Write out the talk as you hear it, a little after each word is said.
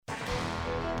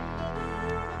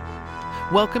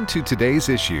Welcome to Today's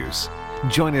Issues.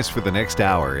 Join us for the next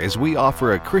hour as we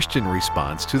offer a Christian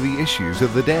response to the issues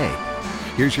of the day.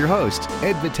 Here's your host,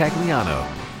 Ed Vitagliano.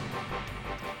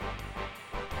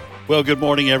 Well, good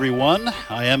morning, everyone.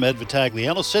 I am Ed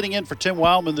Vitagliano, sitting in for Tim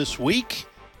Wildman this week.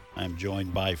 I'm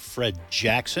joined by Fred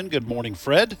Jackson. Good morning,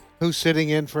 Fred. Who's sitting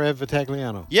in for Ed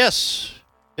Vitagliano? Yes,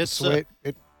 it's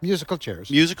musical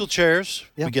chairs. Musical chairs.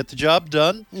 Yeah. We get the job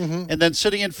done. Mm-hmm. And then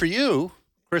sitting in for you,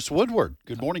 Chris Woodward.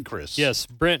 Good morning, Chris. Yes,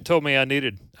 Brent told me I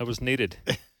was needed.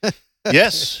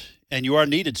 Yes, and you are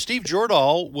needed. Steve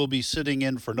Jordahl will be sitting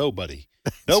in for nobody.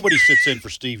 Nobody sits in for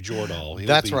Steve Jordahl.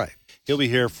 That's right. He'll be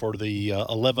here for the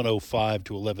 11:05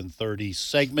 to 11:30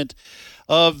 segment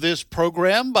of this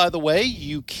program. By the way,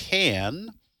 you can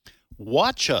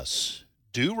watch us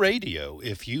do radio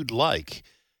if you'd like.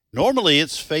 Normally,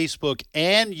 it's Facebook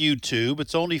and YouTube.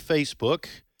 It's only Facebook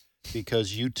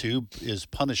because YouTube is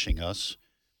punishing us.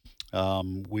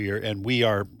 We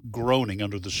are groaning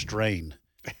under the strain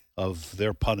of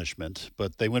their punishment.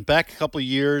 But they went back a couple of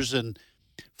years and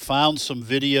found some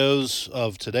videos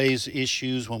of today's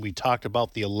issues when we talked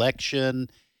about the election,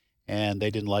 and they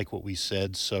didn't like what we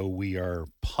said, so we are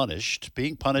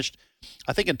being punished.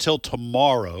 I think until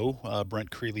tomorrow. Brent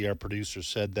Creeley, our producer,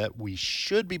 said that we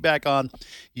should be back on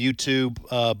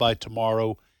YouTube by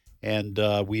tomorrow, and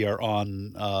we are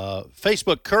on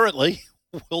Facebook currently.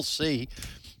 We'll see.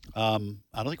 I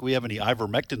don't think we have any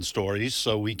ivermectin stories,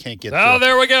 so we can't get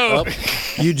there we go.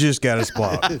 You just got us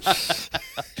blocked.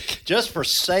 Just for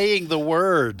saying the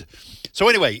word. So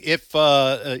anyway, if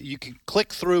you can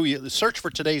click through, search for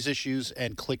Today's Issues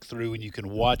and click through, and you can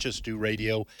watch us do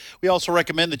radio. We also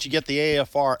recommend that you get the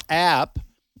AFR app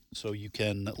so you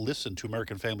can listen to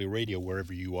American Family Radio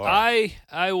wherever you are.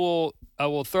 I will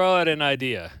throw out an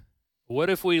idea. What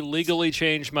if we legally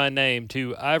change my name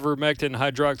to ivermectin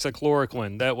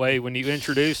hydroxychloroquine? That way, when you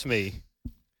introduce me,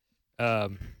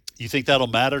 you think that'll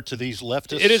matter to these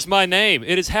leftists? it is my name.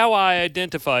 It is how I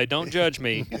identify. Don't judge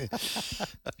me.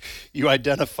 You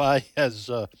identify as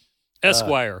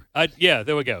Esquire.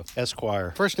 There we go.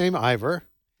 Esquire. First name Ivor.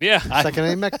 Yeah. Second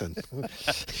name Mectin.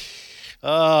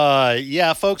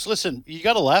 Yeah, folks, listen, you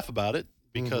got to laugh about it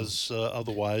because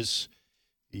otherwise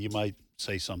you might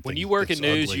say something. When you work in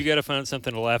news, ugly. you got to find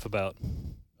something to laugh about.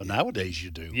 Nowadays you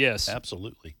do. Yes.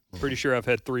 Absolutely. Pretty sure I've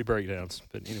had 3 breakdowns,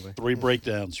 but anyway. 3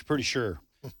 breakdowns. You're pretty sure.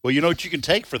 Well, you know what you can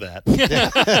take for that.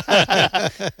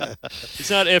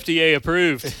 It's not FDA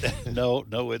approved.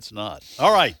 No, it's not.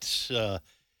 All right.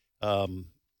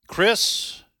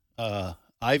 Chris,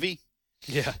 Ivy.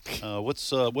 Yeah. What's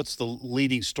the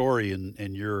leading story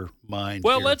in your mind?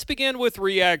 Well, here? let's begin with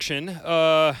reaction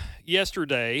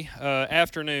yesterday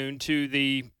afternoon to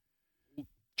the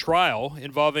trial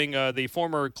involving the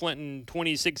former Clinton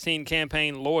 2016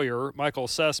 campaign lawyer, Michael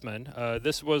Sussman.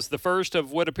 This was the first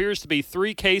of what appears to be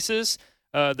 3 cases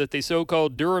that the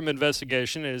so-called Durham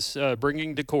investigation is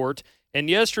bringing to court. And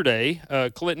yesterday,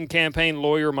 Clinton campaign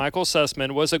lawyer Michael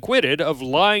Sussman was acquitted of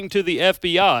lying to the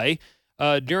FBI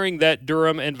during that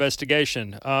Durham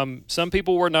investigation. Some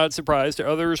people were not surprised.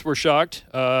 Others were shocked.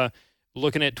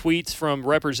 Looking at tweets from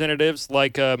representatives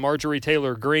like Marjorie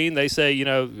Taylor Greene, they say,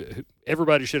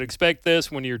 everybody should expect this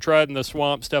when you're tried in the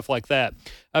swamp, stuff like that.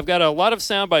 I've got a lot of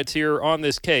sound bites here on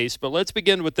this case, but let's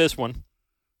begin with this one.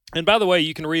 And by the way,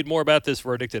 you can read more about this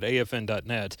verdict at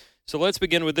afn.net. So let's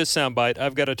begin with this soundbite.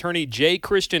 I've got attorney J.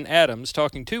 Christian Adams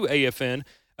talking to AFN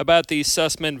about the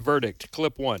Sussman verdict.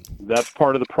 Clip 1. That's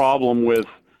part of the problem with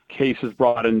cases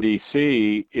brought in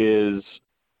D.C. is,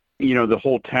 the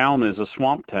whole town is a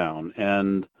swamp town.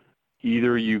 And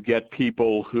either you get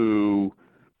people who,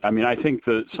 I think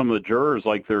that some of the jurors,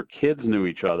 like their kids knew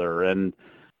each other. And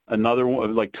another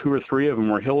one, like 2 or 3 of them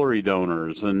were Hillary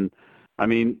donors. And,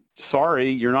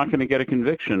 sorry, you're not going to get a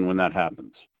conviction when that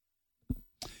happens.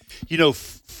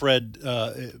 Fred,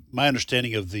 my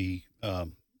understanding of the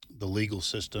legal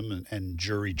system and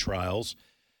jury trials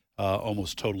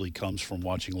almost totally comes from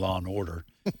watching Law and Order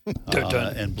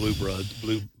and Blue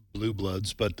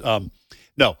Bloods. But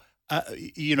no,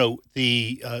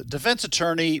 the defense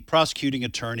attorney, prosecuting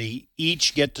attorney,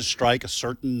 each get to strike a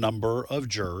certain number of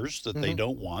jurors that they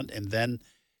don't want, and then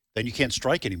you can't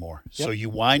strike anymore. Yep. So you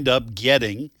wind up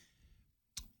getting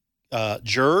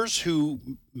jurors who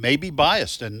may be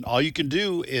biased, and all you can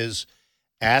do is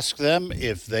ask them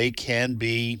if they can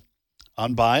be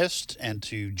unbiased and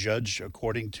to judge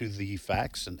according to the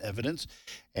facts and evidence.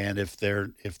 And if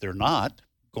they're not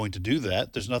going to do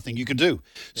that, there's nothing you can do.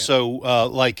 Yeah. So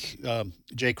like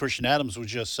J. Christian Adams was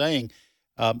just saying,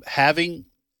 having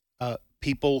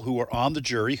people who are on the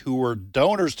jury who were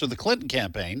donors to the Clinton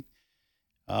campaign,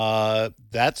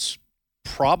 that's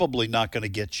probably not going to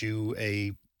get you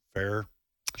a fair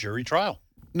jury trial.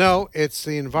 No, it's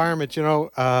the environment.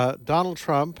 Donald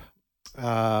Trump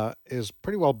is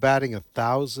pretty well batting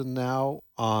 1,000 now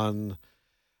on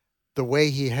the way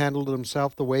he handled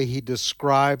himself, the way he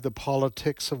described the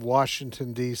politics of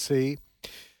Washington, D.C.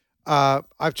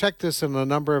 I've checked this in a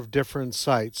number of different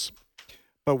sites,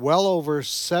 but well over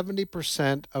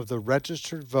 70% of the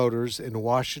registered voters in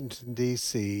Washington,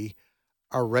 D.C.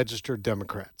 are registered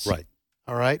Democrats. Right.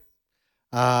 All right?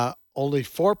 Only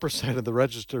 4% of the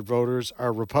registered voters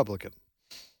are Republican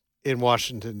in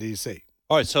Washington, D.C.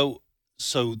 All right, so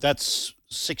that's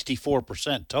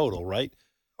 64% total, right?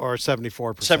 Or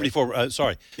 74%. 74.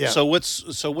 Sorry. Yeah. So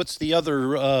what's the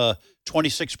other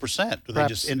 26%? Are they Perhaps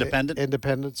just independent?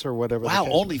 Independents or whatever. Wow, the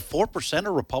case only is. 4%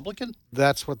 are Republican?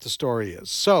 That's what the story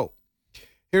is. So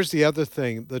here's the other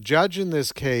thing. The judge in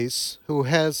this case, who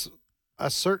has a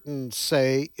certain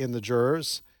say in the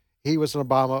jurors, he was an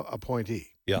Obama appointee.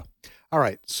 Yeah. All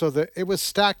right. So it was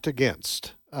stacked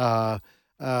against the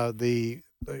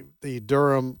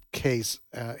Durham case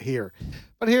here.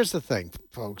 But here's the thing,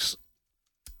 folks.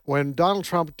 When Donald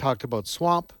Trump talked about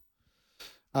swamp,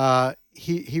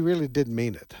 he really did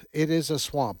mean it. It is a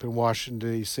swamp in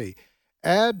Washington, D.C.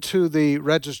 Add to the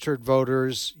registered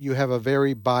voters, you have a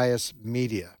very biased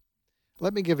media.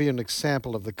 Let me give you an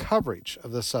example of the coverage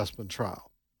of the Sussman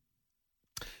trial.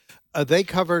 They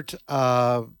covered,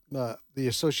 the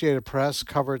Associated Press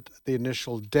covered the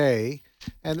initial day,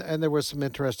 and there was some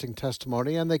interesting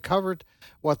testimony, and they covered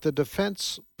what the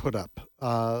defense put up,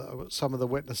 some of the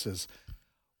witnesses.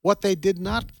 What they did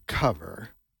not cover,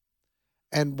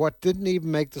 and what didn't even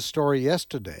make the story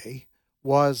yesterday,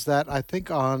 was that I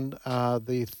think on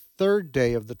the third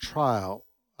day of the trial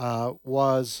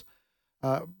was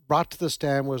brought to the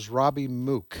stand was Robbie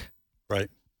Mook,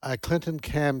 Right. a Clinton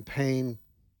campaign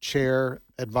chair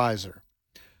advisor.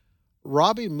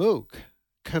 Robbie Mook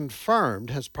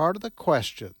confirmed, as part of the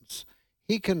questions,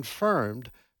 he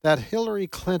confirmed that Hillary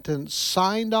Clinton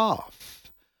signed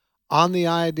off on the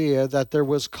idea that there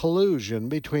was collusion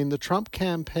between the Trump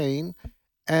campaign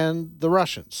and the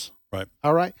Russians. Right.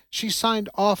 All right? She signed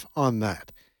off on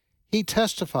that. He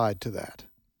testified to that.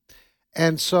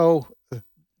 And so,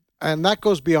 and that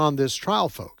goes beyond this trial,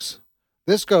 folks.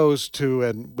 This goes to,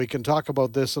 and we can talk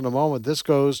about this in a moment, this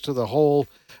goes to the whole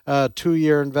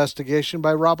 2-year investigation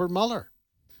by Robert Mueller.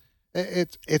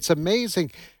 It's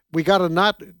amazing. We got a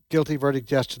not guilty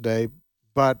verdict yesterday,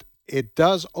 but it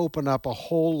does open up a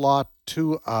whole lot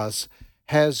to us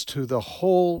as to the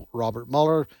whole Robert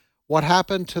Mueller, what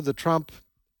happened to the Trump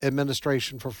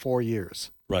administration for 4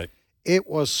 years. Right. It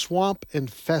was swamp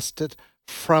infested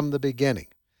from the beginning.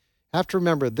 Have to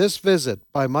remember, this visit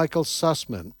by Michael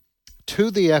Sussman to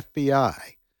the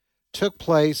FBI took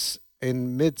place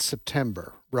in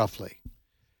mid-September, roughly.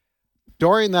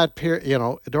 During that period,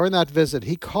 during that visit,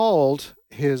 he called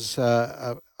his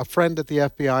a friend at the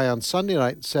FBI on Sunday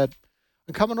night and said,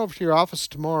 "I'm coming over to your office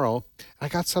tomorrow. I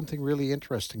got something really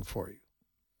interesting for you."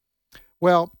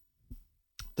 Well,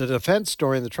 the defense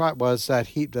during the trial was that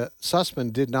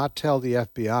Sussman did not tell the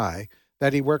FBI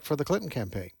that he worked for the Clinton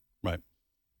campaign. Right.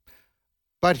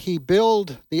 But he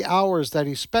billed the hours that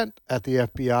he spent at the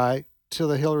FBI to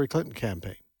the Hillary Clinton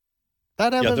campaign.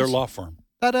 That evidence, their law firm.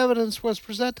 That evidence was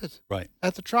presented Right.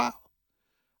 at the trial.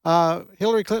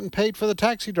 Hillary Clinton paid for the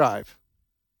taxi drive.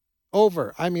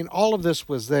 I mean, all of this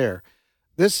was there.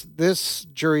 This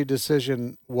jury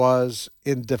decision was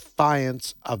in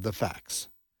defiance of the facts.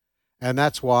 And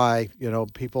that's why,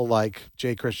 people like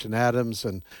J. Christian Adams,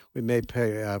 and we may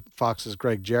pay Fox's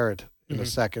Greg Jarrett in a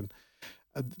second.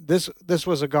 This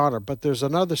was a goner. But there's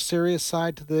another serious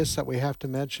side to this that we have to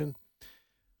mention.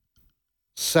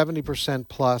 70%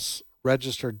 plus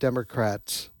registered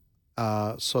Democrats.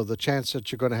 So the chance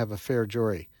that you're going to have a fair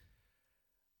jury.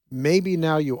 Maybe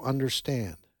now you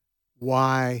understand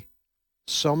why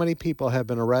so many people have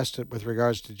been arrested with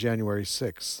regards to January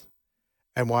 6th,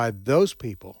 and why those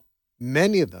people,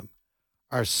 many of them,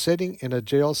 are sitting in a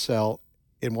jail cell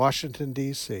in Washington,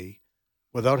 D.C.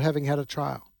 without having had a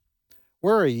trial.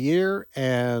 We're 1 year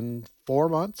and 4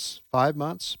 months, 5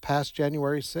 months past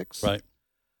January 6th. Right.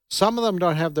 Some of them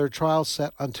don't have their trial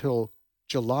set until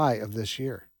July of this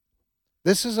year.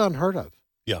 This is unheard of.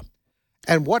 Yeah.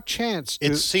 And what chance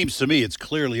It seems to me it's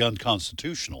clearly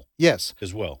unconstitutional Yes.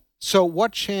 as well. So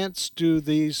what chance do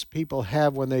these people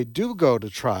have when they do go to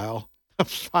trial of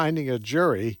finding a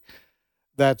jury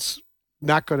that's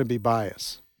not going to be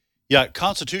biased? Yeah,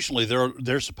 constitutionally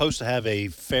they're supposed to have a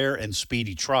fair and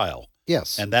speedy trial.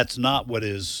 Yes. And that's not what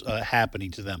is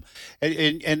happening to them.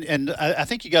 And I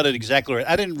think you got it exactly right.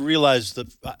 I didn't realize that.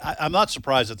 I'm not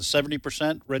surprised at the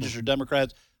 70% registered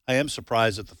Democrats. I am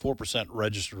surprised at the 4%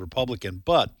 registered Republican.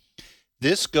 But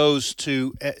this goes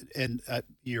to, and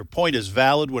your point is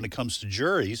valid when it comes to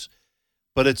juries,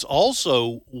 but it's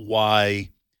also why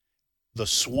the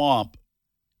swamp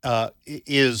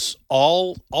is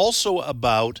also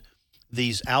about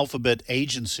these alphabet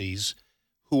agencies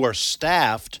who are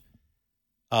staffed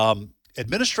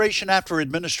administration after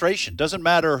administration. Doesn't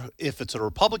matter if it's a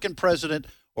Republican president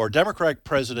or a Democratic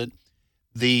president.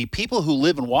 The people who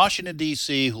live in Washington,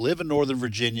 D.C., who live in Northern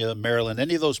Virginia, Maryland,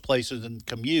 any of those places and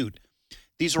commute,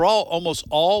 these are almost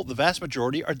all, the vast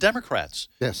majority are Democrats.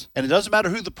 Yes. And it doesn't matter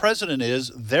who the president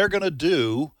is, they're going to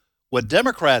do what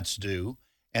Democrats do,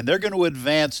 and they're going to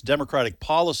advance Democratic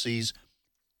policies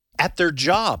at their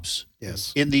jobs.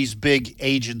 Yes. In these big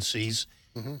agencies.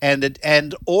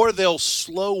 Or they'll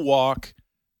slow walk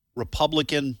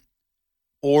Republican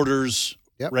orders,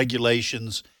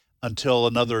 regulations until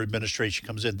another administration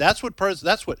comes in. That's what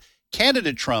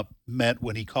candidate Trump meant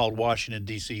when he called Washington,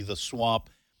 D.C. the swamp,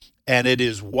 and it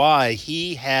is why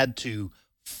he had to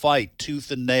fight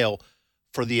tooth and nail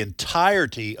for the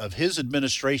entirety of his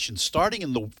administration, starting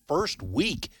in the first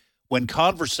week when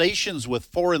conversations with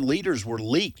foreign leaders were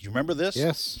leaked. You remember this?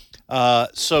 Yes.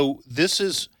 So this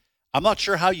is, I'm not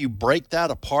sure how you break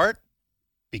that apart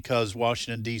because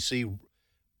Washington, D.C.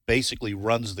 basically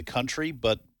runs the country,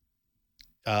 but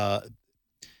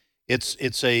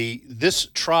this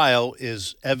trial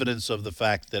is evidence of the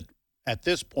fact that at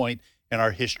this point in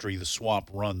our history, the swamp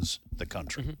runs the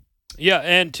country. Mm-hmm. Yeah,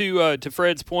 and to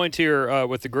Fred's point here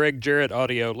with the Greg Jarrett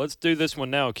audio, let's do this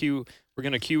one now. We're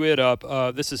going to cue it up.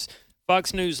 This is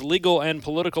Fox News legal and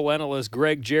political analyst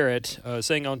Greg Jarrett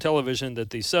saying on television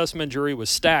that the Sussman jury was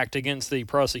stacked against the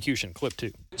prosecution. Clip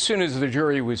 2. As soon as the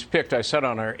jury was picked, I said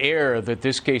on our air that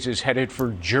this case is headed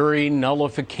for jury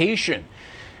nullification,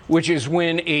 which is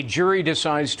when a jury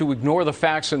decides to ignore the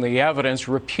facts and the evidence,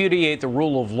 repudiate the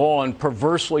rule of law, and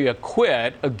perversely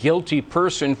acquit a guilty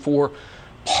person for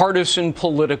partisan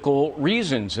political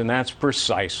reasons. And that's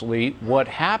precisely what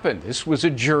happened. This was a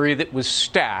jury that was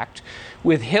stacked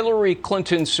with Hillary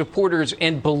Clinton supporters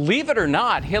and, believe it or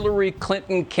not, Hillary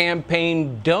Clinton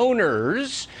campaign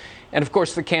donors. And of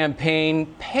course, the campaign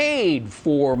paid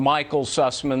for Michael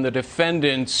Sussman, the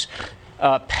defendant's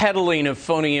peddling of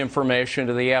phony information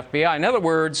to the FBI. In other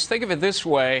words, think of it this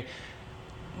way.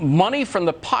 Money from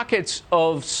the pockets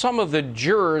of some of the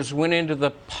jurors went into the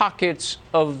pockets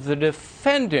of the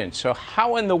defendant. So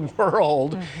how in the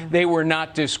world they were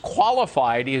not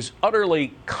disqualified is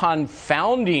utterly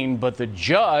confounding. But the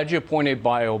judge appointed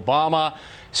by Obama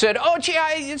said, oh, gee,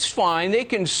 it's fine. They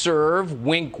can serve,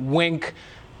 wink, wink,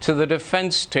 to the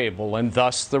defense table, and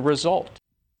thus the result.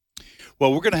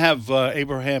 Well, we're going to have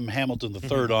Abraham Hamilton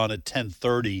III on at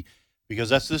 10:30 because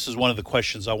this is one of the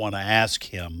questions I want to ask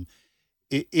him.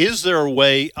 Is there a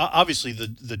way, obviously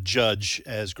the judge,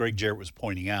 as Greg Jarrett was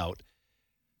pointing out,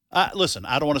 listen,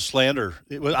 I don't want to slander,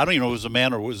 I don't even know if it was a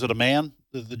man or was it a man,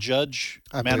 the judge,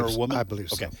 a man or a woman? I believe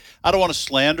so. Okay. I don't want to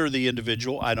slander the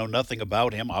individual. I know nothing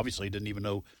about him. Obviously, didn't even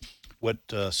know what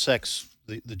sex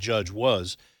the judge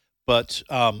was. But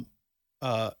so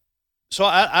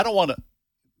I don't want to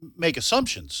make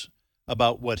assumptions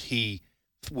about what he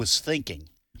was thinking.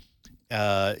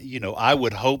 I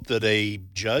would hope that a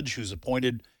judge who's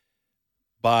appointed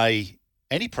by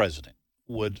any president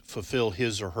would fulfill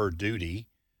his or her duty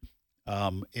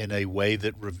in a way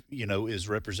that, is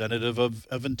representative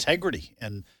of integrity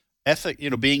and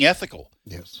being ethical.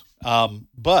 Yes.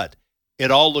 But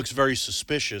it all looks very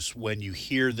suspicious when you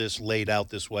hear this laid out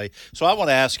this way. So I want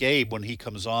to ask Abe when he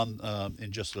comes on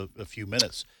in just a few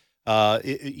minutes,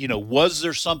 was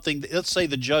there something, let's say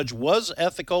the judge was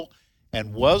ethical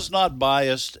and was not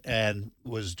biased and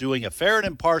was doing a fair and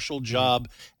impartial job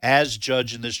as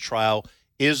judge in this trial,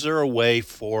 is there a way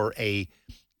for a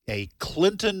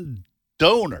Clinton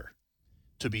donor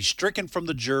to be stricken from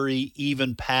the jury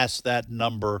even past that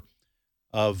number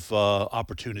of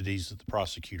opportunities that the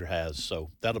prosecutor has?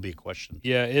 So that'll be a question.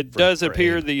 Yeah, it does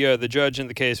appear the judge in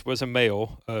the case was a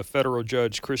male, federal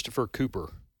judge Christopher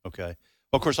Cooper. Okay.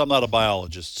 Well, of course, I'm not a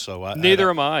biologist, so neither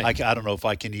am I. I don't know if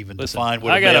I can even define what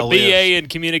a male is. I got a BA is. in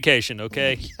communication.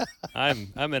 Okay,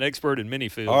 I'm an expert in many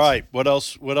fields. All right. What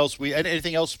else?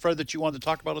 Anything else, Fred, that you wanted to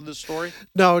talk about in this story?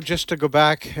 No, just to go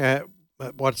back.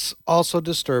 What's also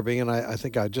disturbing, and I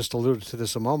think I just alluded to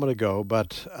this a moment ago,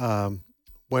 but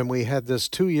when we had this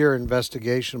 2-year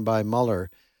investigation by Mueller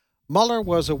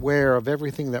was aware of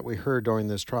everything that we heard during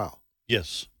this trial.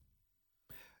 Yes.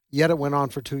 Yet it went on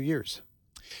for 2 years.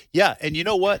 Yeah, and you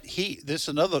know what? This is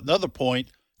another point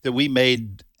that we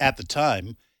made at the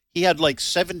time. He had like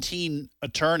 17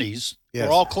 attorneys who Yes.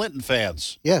 were all Clinton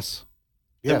fans Yes.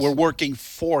 that Yes. were working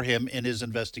for him in his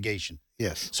investigation.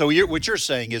 Yes. So what you're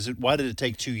saying is, why did it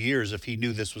take 2 years if he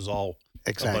knew this was all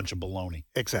a bunch of baloney?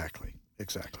 Exactly.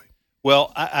 Exactly.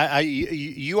 Well,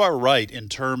 you are right in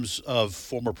terms of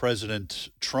former President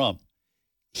Trump.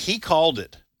 He called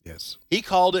it. Yes. He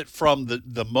called it from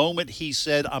the moment he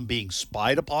said, I'm being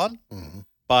spied upon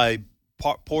by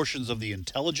portions of the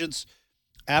intelligence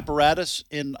apparatus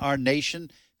in our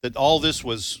nation, that all this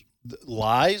was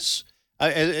lies.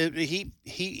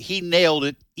 He nailed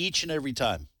it each and every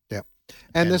time. Yeah.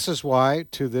 And this is why,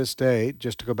 to this day,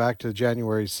 just to go back to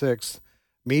January 6th,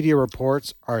 media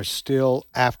reports are still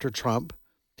after Trump,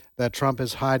 that Trump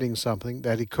is hiding something,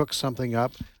 that he cooked something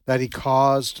up, that he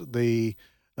caused the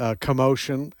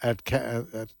commotion at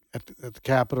the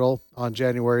Capitol on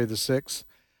January the 6th.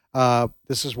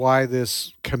 This is why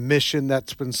this commission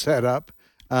that's been set up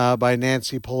by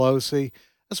Nancy Pelosi,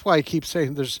 that's why I keep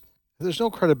saying there's no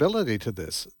credibility to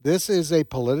this. This is a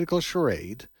political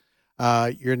charade.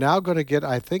 You're now going to get,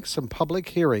 I think, some public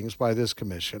hearings by this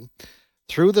commission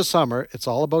through the summer. It's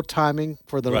all about timing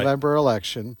for the November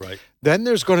election. Right. Then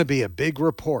there's going to be a big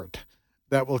report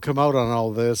that will come out on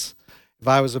all this. If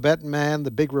I was a betting man,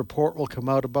 the big report will come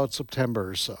out about September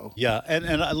or so. Yeah, and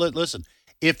listen,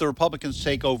 if the Republicans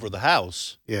take over the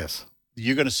House, Yes.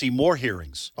 you're going to see more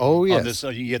hearings. Oh, yes. On this,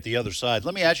 you get the other side.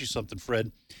 Let me ask you something,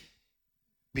 Fred,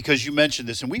 because you mentioned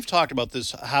this, and we've talked about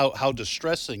this, how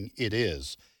distressing it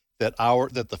is that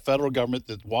the federal government,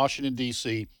 that Washington,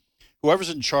 D.C.,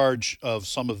 whoever's in charge of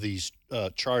some of these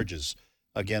charges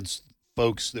against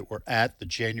folks that were at the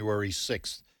January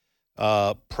 6th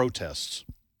protests,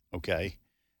 okay,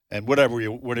 and whatever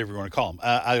you want to call them.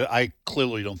 I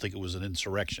clearly don't think it was an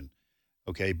insurrection,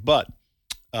 okay, but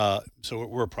so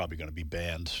we're probably going to be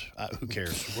banned. Who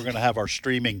cares? We're going to have our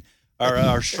streaming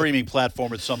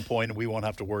platform at some point, and we won't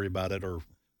have to worry about it, or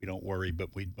we don't worry,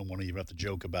 but we don't want to even have to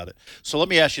joke about it. So let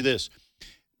me ask you this.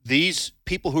 These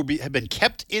people who have been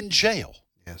kept in jail.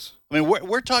 Yes. I mean,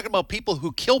 we're talking about people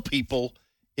who kill people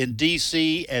in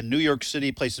D.C. and New York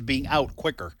City, places being out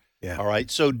quicker. Yeah. All right.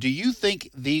 So do you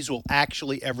think these will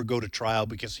actually ever go to trial?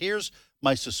 Because here's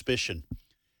my suspicion,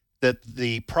 that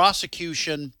the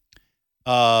prosecution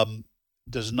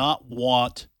does not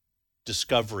want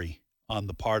discovery on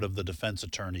the part of the defense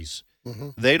attorneys. Mm-hmm.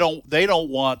 They don't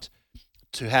want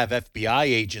to have FBI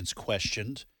agents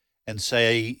questioned and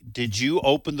say, did you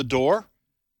open the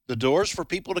doors for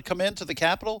people to come into the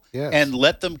Capitol? Yes. And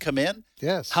let them come in?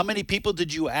 Yes. How many people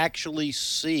did you actually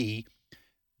see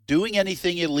doing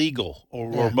anything illegal,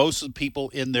 or most of the people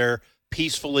in there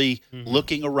peacefully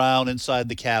looking around inside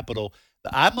the Capitol?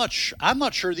 I'm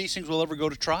not sure these things will ever go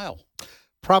to trial.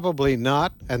 Probably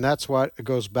not, and that's what it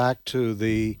goes back to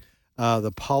the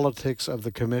politics of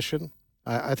the commission.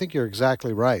 I think you're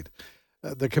exactly right.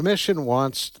 The commission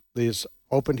wants these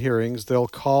open hearings. They'll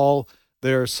call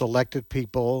their selected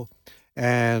people,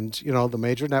 and the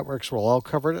major networks will all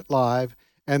cover it live,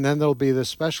 and then there'll be this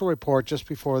special report just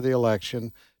before the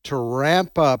election to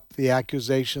ramp up the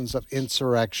accusations of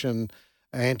insurrection,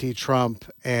 anti-Trump,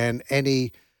 and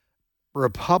any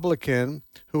Republican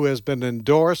who has been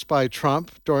endorsed by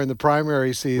Trump during the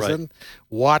primary season. Right.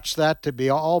 Watch that to be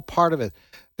all part of it.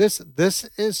 This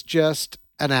is just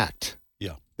an act.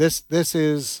 Yeah. This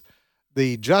is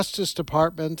the Justice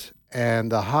Department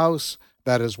and the House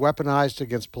that is weaponized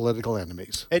against political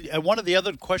enemies. And one of the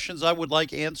other questions I would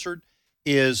like answered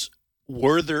is,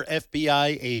 were there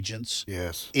FBI agents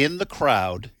Yes. in the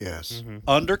crowd, Yes.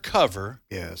 undercover,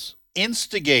 Yes.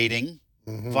 instigating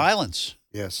violence?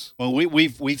 Yes. Well,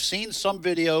 we've seen some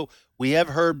video. We have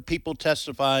heard people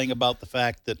testifying about the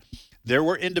fact that there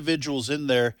were individuals in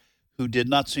there who did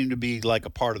not seem to be like a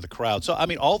part of the crowd. So, I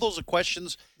mean, all those are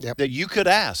questions that you could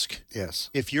ask Yes.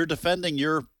 if you're defending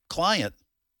your client,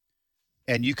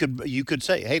 and you could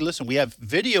say, hey, listen, we have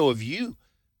video of you,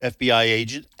 FBI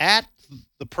agent, at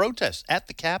the protest at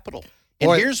the Capitol. And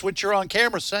Boy, here's what you're on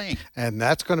camera saying. And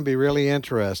that's going to be really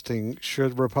interesting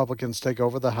should Republicans take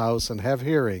over the House and have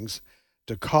hearings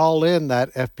to call in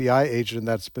that FBI agent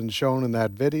that's been shown in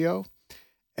that video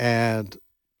and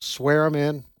swear him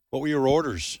in. What were your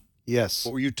orders? Yes.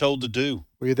 What were you told to do?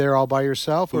 Were you there all by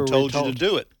yourself? Who or told you to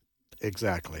do it?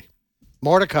 Exactly.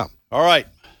 More to come. All right.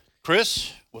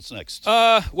 Chris, what's next?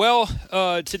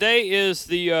 Today is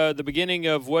the beginning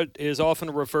of what is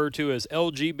often referred to as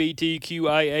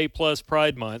LGBTQIA plus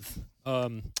Pride Month.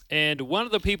 And one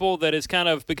of the people that has kind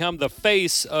of become the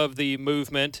face of the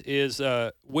movement is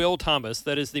Will Thomas.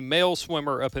 That is the male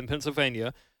swimmer up in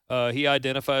Pennsylvania. He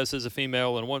identifies as a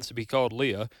female and wants to be called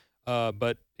Leah,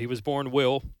 but he was born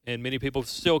Will, and many people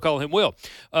still call him Will.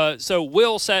 So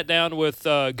Will sat down with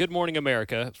Good Morning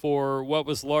America for what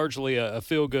was largely a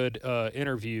feel-good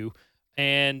interview,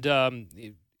 and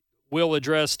Will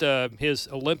addressed his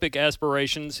Olympic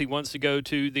aspirations. He wants to go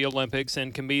to the Olympics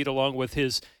and compete along with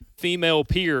his female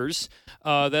peers.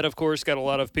 That, of course, got a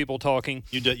lot of people talking.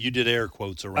 You did air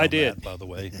quotes around I did. that, by the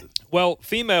way. Well,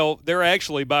 they're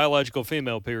actually biological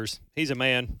female peers. He's a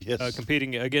man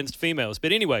competing against females.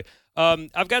 But anyway,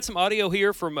 I've got some audio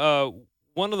here from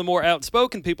one of the more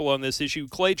outspoken people on this issue,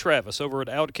 Clay Travis, over at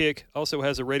Outkick. Also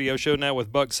has a radio show now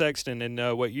with Buck Sexton in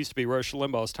what used to be Rush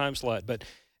Limbaugh's time slot. But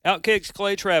Outkick's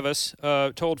Clay Travis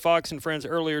told Fox and Friends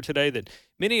earlier today that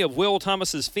many of Will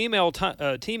Thomas's female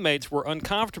teammates were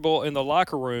uncomfortable in the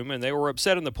locker room and they were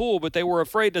upset in the pool, but they were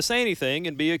afraid to say anything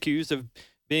and be accused of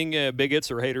being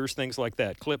bigots or haters, things like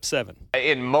that. Clip 7.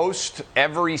 In most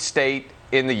every state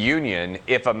in the union,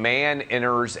 if a man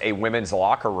enters a women's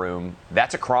locker room,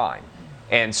 that's a crime.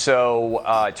 And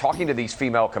so talking to these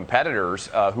female competitors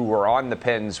who were on the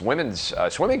Penn's women's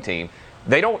swimming team,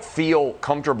 they don't feel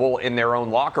comfortable in their own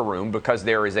locker room because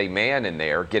there is a man in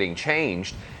there getting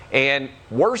changed. And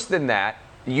worse than that,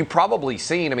 you've probably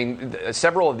seen,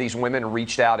 several of these women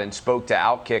reached out and spoke to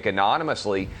Outkick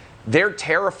anonymously. They're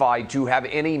terrified to have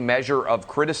any measure of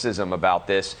criticism about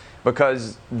this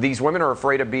because these women are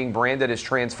afraid of being branded as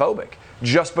transphobic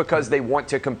just because they want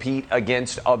to compete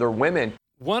against other women.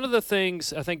 One of the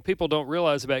things I think people don't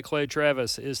realize about Clay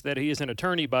Travis is that he is an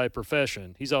attorney by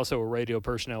profession. He's also a radio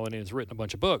personality and has written a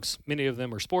bunch of books. Many of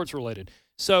them are sports related.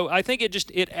 So I think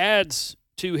it adds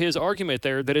to his argument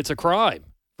there that it's a crime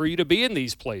for you to be in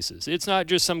these places. It's not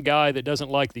just some guy that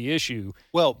doesn't like the issue.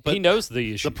 Well, but he knows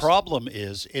the issue. The problem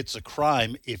is it's a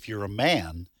crime if you're a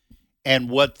man,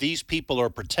 and what these people are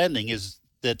pretending is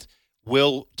that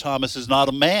Will Thomas is not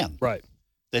a man. Right.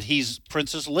 That he's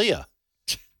Princess Leia.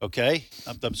 Okay,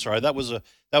 I'm sorry. That was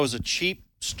a cheap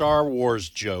Star Wars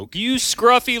joke. You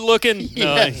scruffy looking.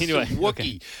 Yes, anyway,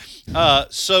 Wookiee. Okay.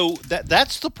 So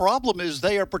that's the problem is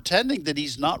they are pretending that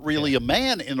he's not really a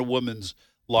man in a woman's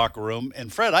locker room.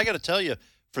 And Fred, I got to tell you,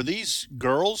 for these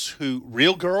girls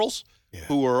real girls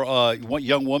who are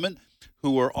young women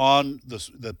who are on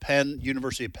the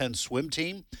University of Penn swim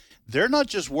team, they're not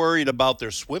just worried about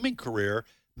their swimming career.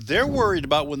 They're worried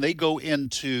about when they go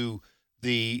into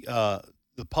the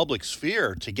public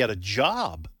sphere to get a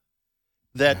job,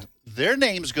 that their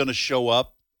name's going to show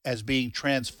up as being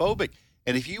transphobic.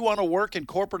 And if you want to work in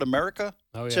corporate America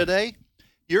today,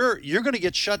 you're going to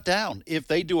get shut down if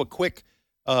they do a quick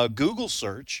Google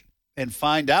search and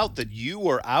find out that you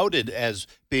were outed as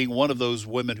being one of those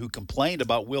women who complained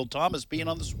about Will Thomas being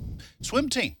on the swim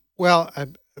team. Well,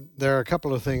 there are a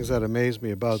couple of things that amaze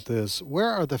me about this. Where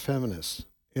are the feminists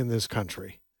in this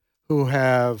country who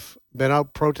have been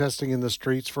out protesting in the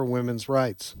streets for women's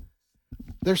rights?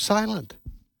 They're silent.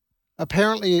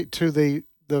 Apparently, to the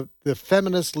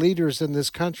feminist leaders in this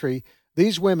country,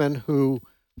 these women who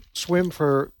swim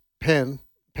for Penn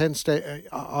State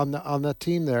on the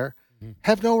team there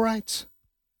have no rights.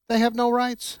 They have no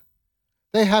rights.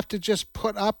 They have to just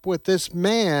put up with this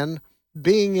man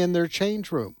being in their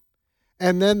change room.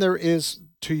 And then there is,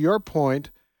 to your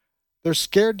point, they're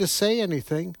scared to say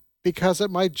anything because it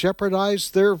might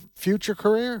jeopardize their future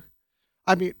career.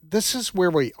 I mean, this is where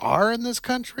we are in this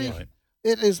country. Right.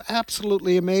 It is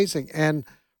absolutely amazing. And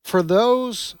for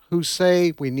those who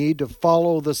say we need to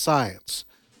follow the science,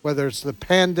 whether it's the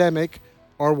pandemic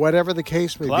or whatever the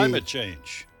case may be. Climate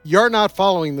change. You're not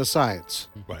following the science.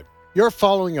 Right. You're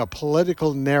following a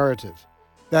political narrative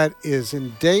that is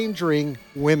endangering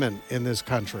women in this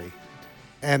country.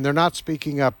 And they're not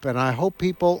speaking up. And I hope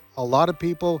a lot of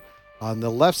people on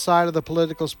the left side of the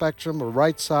political spectrum or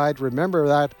right side, remember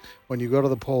that when you go to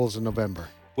the polls in November.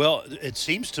 Well, it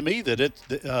seems to me that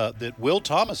that Will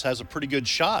Thomas has a pretty good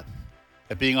shot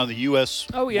at being on the U.S.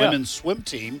 women's swim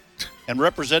team and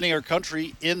representing our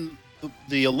country in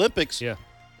the Olympics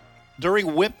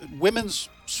during women's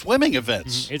swimming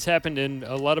events. Mm-hmm. It's happened in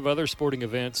a lot of other sporting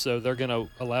events, so they're going to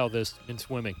allow this in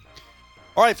swimming.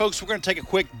 All right, folks, we're going to take a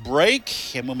quick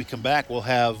break, and when we come back, we'll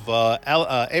have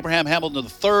Abraham Hamilton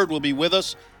III will be with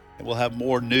us, and we'll have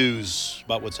more news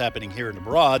about what's happening here and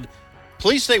abroad.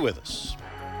 Please stay with us.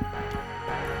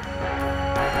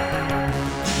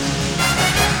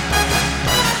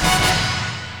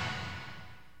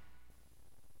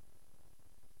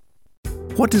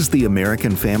 What does the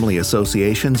American Family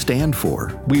Association stand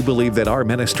for? We believe that our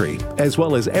ministry, as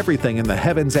well as everything in the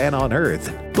heavens and on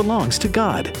earth, belongs to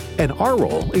God, and our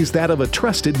role is that of a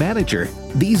trusted manager.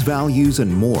 These values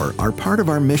and more are part of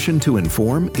our mission to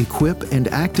inform, equip, and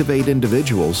activate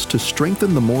individuals to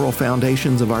strengthen the moral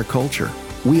foundations of our culture.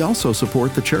 We also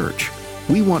support the church.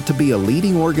 We want to be a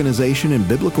leading organization in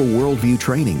biblical worldview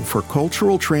training for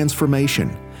cultural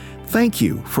transformation. Thank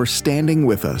you for standing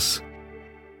with us.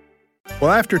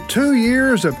 Well, after 2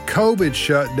 years of COVID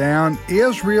shutdown,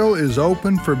 Israel is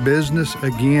open for business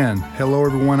again. Hello,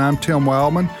 everyone. I'm Tim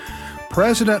Wildman,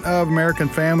 president of American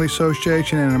Family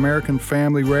Association and American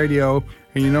Family Radio.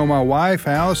 And you know, my wife,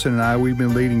 Allison, and I, we've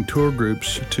been leading tour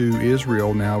groups to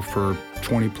Israel now for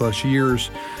 20 plus years.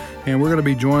 And we're going to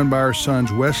be joined by our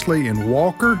sons, Wesley and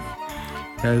Walker,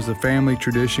 as the family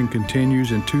tradition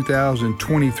continues in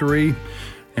 2023.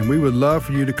 And we would love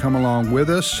for you to come along with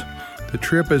us. The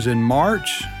trip is in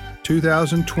March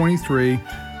 2023.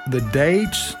 The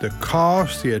dates, the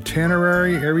cost, the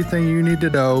itinerary, everything you need to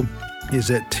know is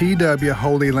at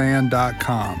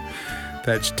twholyland.com.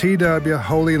 That's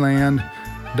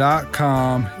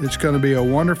twholyland.com. It's going to be a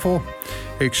wonderful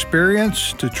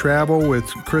experience to travel with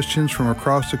Christians from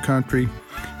across the country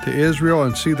to Israel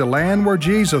and see the land where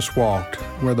Jesus walked,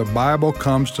 where the Bible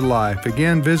comes to life.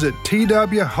 Again, visit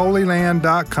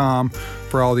twholyland.com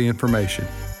for all the information.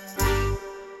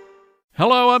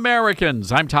 Hello,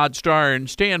 Americans. I'm Todd Starnes.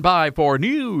 Stand by for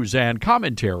news and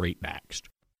commentary next.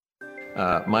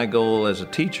 My goal as a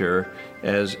teacher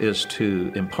is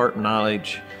to impart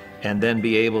knowledge and then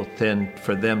be able then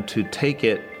for them to take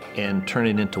it and turn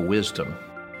it into wisdom.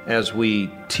 As we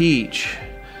teach,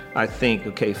 I think,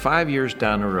 okay, 5 years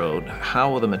down the road, how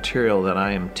will the material that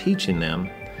I am teaching them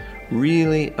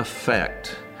really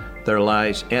affect their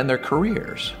lives and their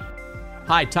careers?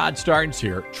 Hi, Todd Starnes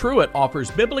here. Truett offers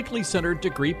biblically centered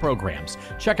degree programs.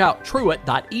 Check out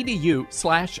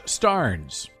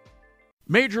truett.edu/Starnes.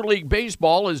 Major League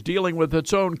Baseball is dealing with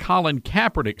its own Colin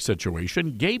Kaepernick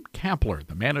situation. Gabe Kapler,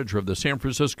 the manager of the San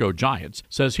Francisco Giants,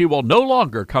 says he will no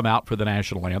longer come out for the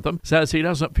national anthem, says he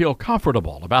doesn't feel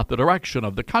comfortable about the direction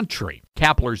of the country.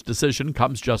 Kapler's decision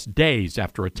comes just days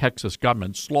after a Texas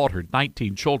gunman slaughtered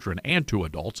 19 children and 2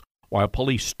 adults while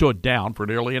police stood down for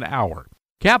nearly an hour.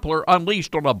 Kapler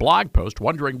unleashed on a blog post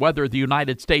wondering whether the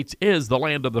United States is the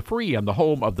land of the free and the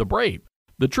home of the brave.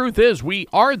 The truth is we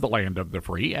are the land of the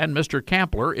free, and Mr.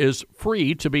 Kapler is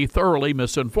free to be thoroughly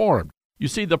misinformed. You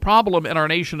see, the problem in our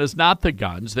nation is not the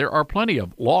guns. There are plenty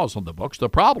of laws on the books. The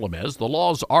problem is the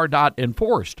laws are not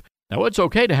enforced. Now, it's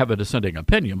okay to have a dissenting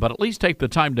opinion, but at least take the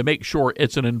time to make sure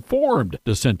it's an informed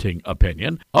dissenting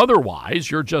opinion.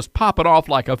 Otherwise, you're just popping off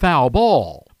like a foul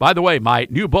ball. By the way, my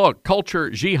new book, Culture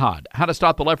Jihad, How to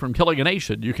Stop the Left from Killing a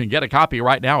Nation, you can get a copy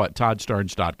right now at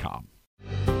toddstarnes.com.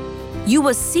 You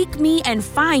will seek me and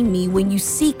find me when you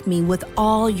seek me with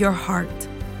all your heart.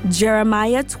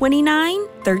 Jeremiah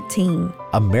 29:13.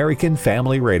 American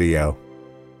Family Radio.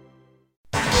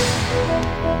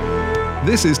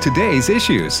 This is today's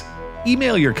issues.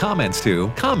 Email your comments to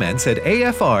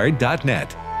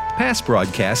comments@afr.net. Past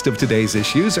broadcasts of today's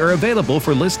issues are available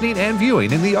for listening and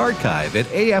viewing in the archive at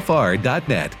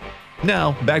afr.net.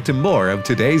 Now, back to more of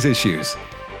today's issues.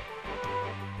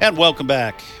 And welcome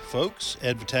back, folks.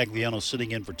 Ed Vitagliano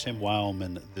sitting in for Tim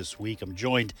Wildman this week. I'm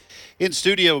joined in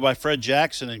studio by Fred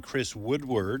Jackson and Chris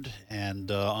Woodward.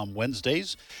 And on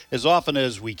Wednesdays, as often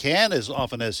as we can, as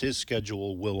often as his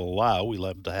schedule will allow, we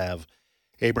love to have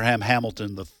Abraham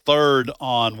Hamilton III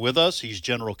on with us. He's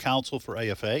general counsel for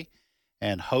AFA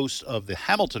and host of the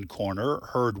Hamilton Corner,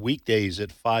 heard weekdays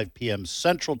at 5 p.m.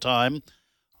 Central Time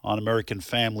on American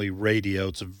Family Radio.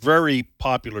 It's a very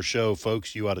popular show,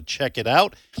 folks. You ought to check it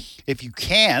out. If you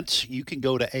can't, you can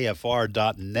go to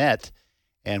afr.net,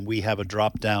 and we have a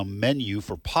drop-down menu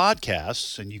for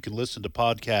podcasts, and you can listen to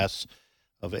podcasts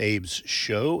of Abe's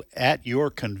show at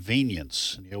your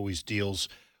convenience. And he always deals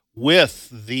with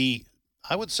the,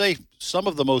 I would say, some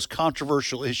of the most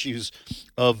controversial issues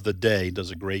of the day. Does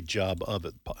a great job of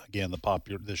it. Again,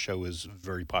 this show is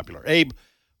very popular. Abe,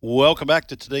 welcome back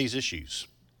to today's issues.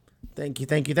 Thank you.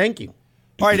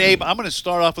 All right, Abe, I'm going to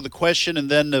start off with a question, and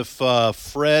then if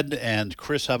Fred and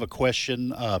Chris have a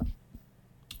question,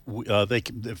 they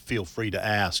can feel free to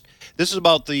ask. This is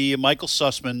about the Michael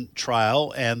Sussman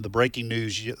trial and the breaking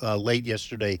news late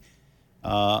yesterday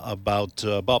about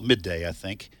midday, I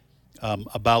think,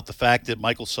 about the fact that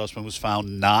Michael Sussman was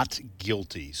found not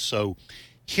guilty. So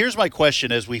here's my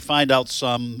question as we find out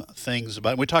some things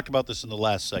about, and we talked about this in the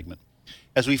last segment,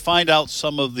 as we find out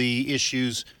some of the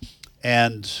issues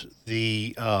and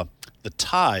the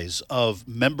ties of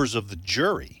members of the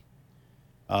jury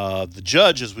The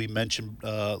judge, as we mentioned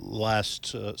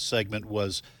last segment,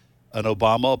 was an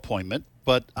Obama appointment,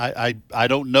 but I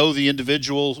don't know the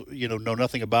individual, know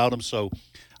nothing about him, so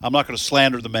I'm not going to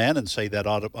slander the man and say that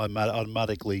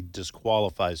automatically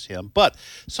disqualifies him. But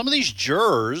some of these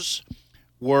jurors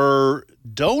were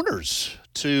donors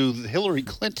to the Hillary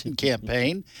Clinton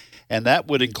campaign, and that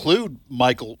would include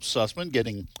Michael Sussman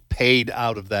getting paid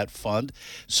out of that fund.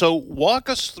 So walk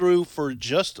us through for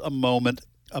just a moment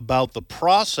about the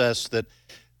process that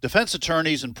defense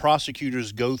attorneys and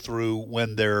prosecutors go through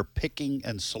when they're picking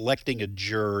and selecting a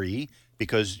jury,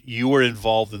 because you were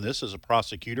involved in this as a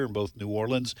prosecutor in both New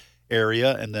Orleans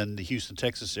area and then the Houston,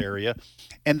 Texas area.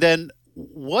 And then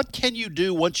what can you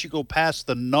do once you go past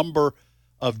the number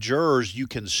of jurors you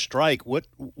can strike?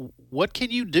 What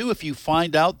can you do if you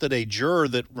find out that a juror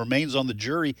that remains on the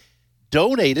jury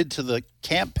donated to the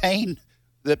campaign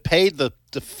that paid the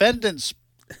defendant's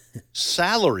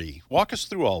salary? Walk us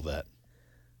through all that.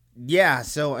 Yeah,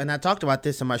 and I talked about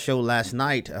this on my show last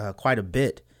night quite a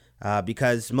bit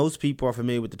because most people are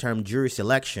familiar with the term jury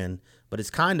selection, but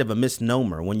it's kind of a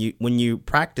misnomer. When you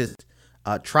practice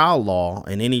trial law,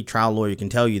 and any trial lawyer can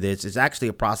tell you this, it's actually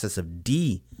a process of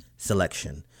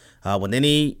deselection. When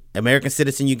any American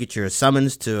citizen, you get your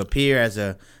summons to appear as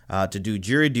to do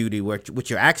jury duty, which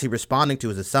you're actually responding to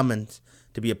as a summons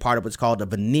to be a part of what's called a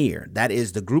veneer. That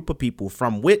is the group of people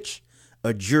from which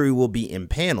a jury will be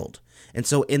impaneled. And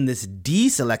so in this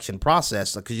deselection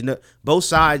process, because both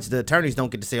sides, the attorneys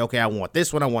don't get to say, okay, I want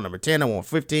this one, I want number 10, I want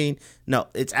 15. No,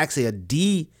 it's actually a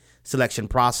deselection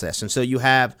process. And so you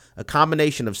have a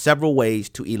combination of several ways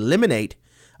to eliminate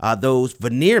those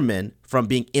veneermen from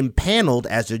being impaneled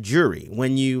as a jury.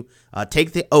 When you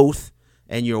take the oath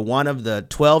and you're one of the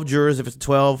 12 jurors, if it's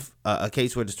a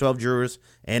case where there's 12 jurors,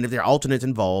 and if there are alternates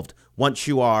involved, once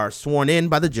you are sworn in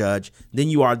by the judge, then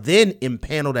you are then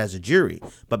impaneled as a jury.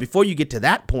 But before you get to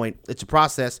that point, it's a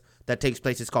process that takes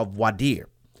place. It's called voir dire.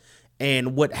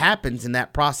 And what happens in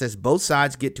that process, both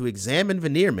sides get to examine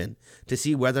veneermen to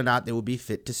see whether or not they will be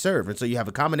fit to serve. And so you have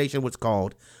a combination of what's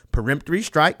called peremptory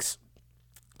strikes.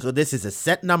 So this is a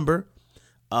set number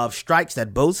of strikes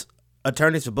that both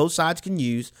attorneys for both sides can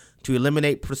use to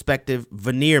eliminate prospective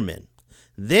veneermen.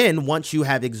 Then once you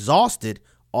have exhausted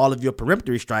all of your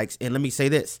peremptory strikes, and let me say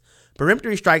this,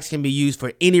 peremptory strikes can be used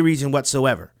for any reason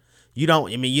whatsoever. You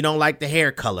don't like the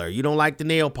hair color, you don't like the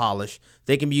nail polish,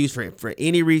 they can be used for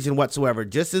any reason whatsoever,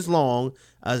 just as long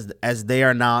as they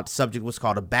are not subject to what's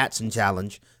called a Batson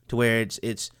challenge, to where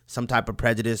it's some type of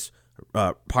prejudice,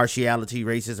 partiality,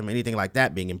 racism, anything like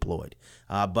that being employed.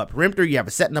 But peremptory, you have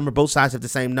a set number, both sides have the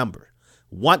same number.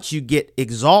 Once you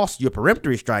exhaust your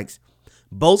peremptory strikes,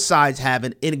 both sides have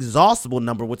an inexhaustible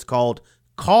number, what's called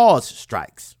cause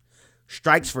strikes.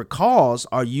 Strikes for cause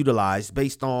are utilized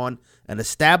based on an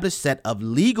established set of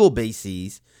legal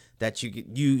bases that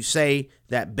you say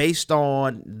that based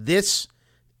on this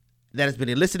that has been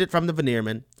elicited from the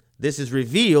veneermen, this has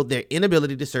revealed their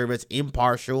inability to serve as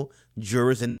impartial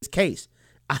jurors in this case.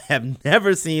 I have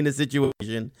never seen a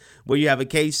situation where you have a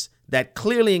case that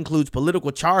clearly includes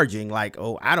political charging, like,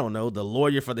 the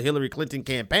lawyer for the Hillary Clinton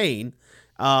campaign,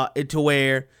 to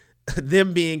where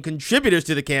them being contributors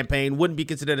to the campaign wouldn't be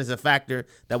considered as a factor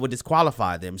that would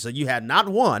disqualify them. So you have not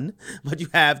one, but you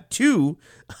have two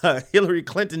Hillary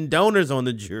Clinton donors on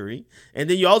the jury. And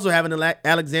then you also have an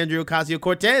Alexandria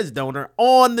Ocasio-Cortez donor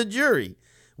on the jury,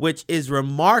 which is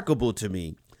remarkable to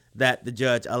me that the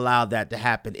judge allowed that to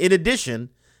happen, in addition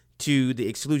to the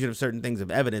exclusion of certain things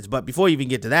of evidence. But before you even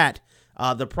get to that,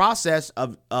 the process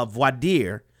of voir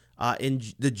dire, in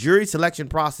the jury selection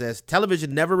process,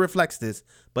 television never reflects this,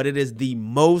 but it is the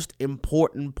most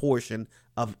important portion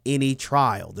of any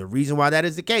trial. The reason why that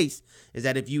is the case is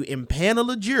that if you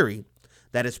impanel a jury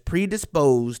that is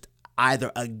predisposed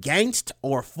either against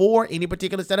or for any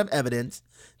particular set of evidence,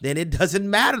 then it doesn't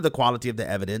matter the quality of the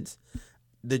evidence.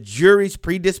 The jury's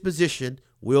predisposition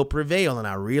will prevail, and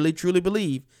I really, truly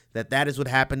believe that that is what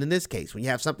happened in this case. When you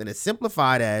have something as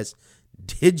simplified as,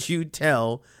 did you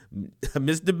tell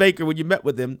Mr. Baker when you met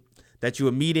with him that you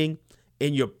were meeting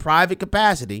in your private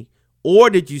capacity, or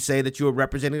did you say that you were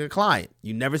representing a client?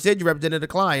 You never said you represented a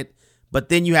client, but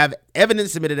then you have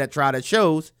evidence submitted at trial that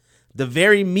shows the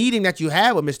very meeting that you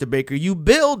had with Mr. Baker, you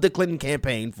billed the Clinton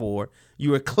campaign for.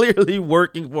 You were clearly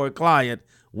working for a client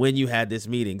when you had this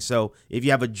meeting. So if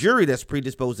you have a jury that's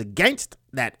predisposed against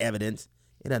that evidence,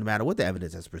 it doesn't matter what the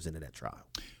evidence that's presented at trial.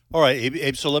 All right,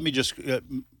 Abe, so let me just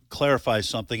clarify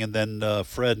something, and then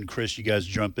Fred and Chris, you guys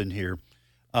jump in here.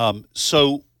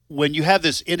 So when you have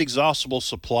this inexhaustible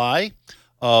supply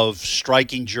of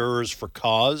striking jurors for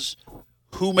cause,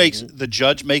 who makes the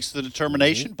judge makes the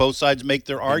determination? Both sides make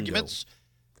their arguments.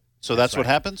 So that's what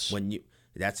happens?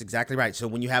 That's exactly right. So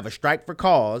when you have a strike for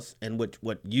cause, and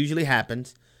what usually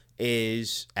happens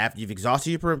is after you've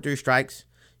exhausted your peremptory strikes,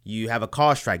 you have a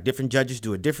cause strike. Different judges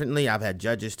do it differently. I've had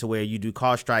judges to where you do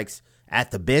cause strikes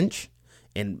at the bench,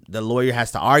 and the lawyer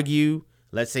has to argue.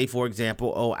 Let's say, for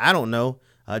example, I don't know,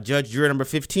 Judge Juror number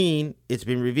 15, it's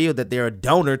been revealed that they're a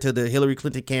donor to the Hillary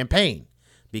Clinton campaign.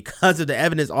 Because of the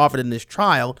evidence offered in this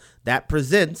trial, that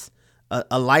presents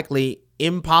a likely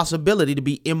impossibility to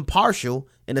be impartial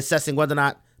in assessing whether or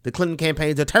not the Clinton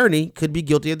campaign's attorney could be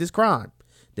guilty of this crime.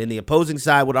 Then the opposing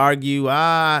side would argue,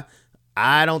 I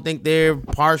don't think they're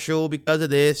partial because of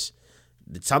this.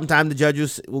 Sometimes the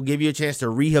judges will give you a chance to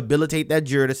rehabilitate that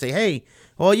juror to say, hey,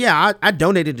 well, yeah, I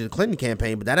donated to the Clinton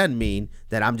campaign, but that doesn't mean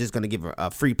that I'm just going to give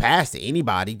a free pass to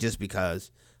anybody just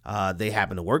because they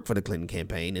happen to work for the Clinton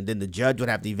campaign. And then the judge would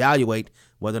have to evaluate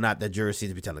whether or not that juror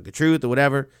seems to be telling the truth or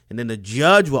whatever. And then the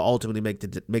judge will ultimately make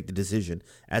the decision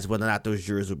as whether or not those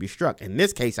jurors will be struck. In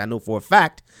this case, I know for a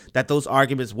fact that those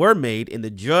arguments were made, and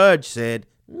the judge said,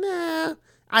 nah,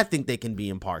 I think they can be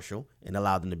impartial, and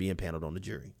allowed them to be impaneled on the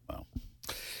jury. Wow.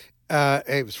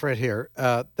 It was Fred here.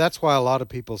 That's why a lot of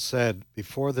people said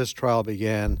before this trial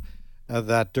began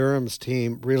that Durham's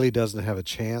team really doesn't have a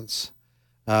chance.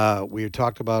 We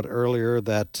talked about earlier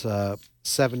that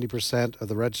 70% of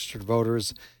the registered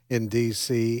voters in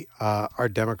D.C. Are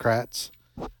Democrats.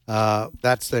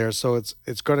 That's there. So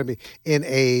it's going to be in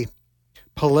a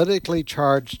politically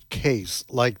charged case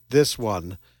like this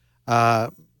one.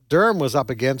 Durham was up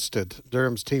against it.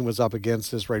 Durham's team was up against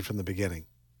this right from the beginning.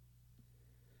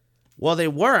 Well, they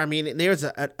were. I mean, there's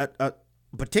a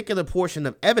particular portion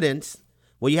of evidence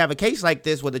where you have a case like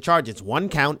this where the charge is one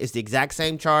count. It's the exact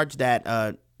same charge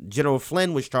that General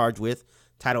Flynn was charged with,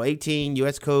 Title 18,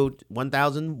 U.S. Code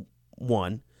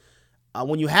 1001.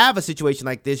 When you have a situation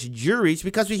like this, juries,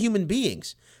 because we're human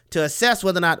beings, to assess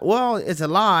whether or not, well, it's a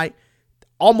lie,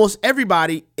 almost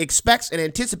everybody expects and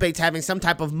anticipates having some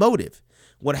type of motive.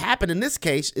 What happened in this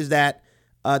case is that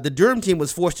the Durham team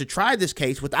was forced to try this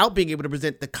case without being able to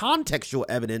present the contextual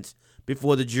evidence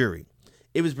before the jury.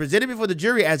 It was presented before the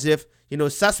jury as if,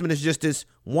 Sussman is just this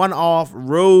one-off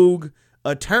rogue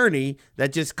attorney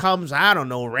that just comes,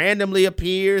 randomly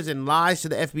appears and lies to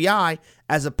the FBI,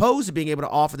 as opposed to being able to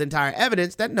offer the entire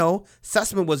evidence that no,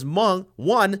 Sussman was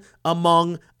one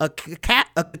among a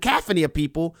cacophony of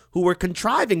people who were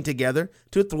contriving together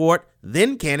to thwart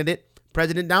then-candidate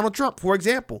President Donald Trump. For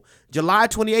example, July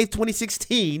 28,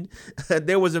 2016,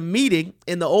 there was a meeting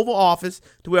in the Oval Office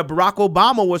to where Barack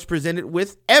Obama was presented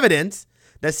with evidence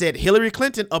that said Hillary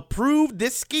Clinton approved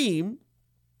this scheme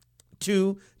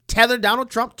to tether Donald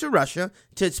Trump to Russia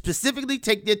to specifically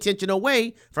take the attention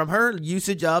away from her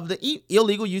usage of the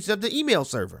illegal use of the email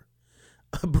server.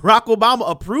 Barack Obama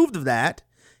approved of that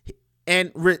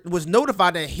and was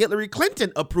notified that Hillary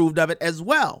Clinton approved of it as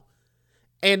well.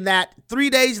 And that 3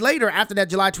 days later, after that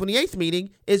July 28th meeting,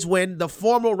 is when the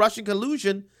formal Russian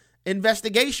collusion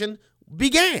investigation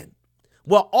began.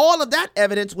 Well, all of that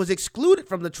evidence was excluded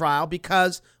from the trial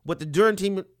because what the Durham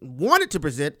team wanted to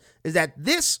present is that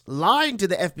this lying to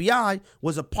the FBI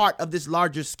was a part of this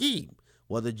larger scheme.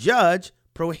 Well, the judge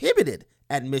prohibited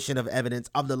admission of evidence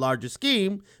of the larger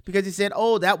scheme because he said,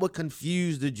 that would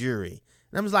confuse the jury.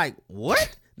 And I was like,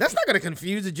 what? That's not going to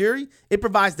confuse the jury. It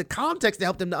provides the context to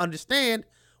help them to understand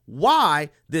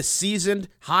why this seasoned,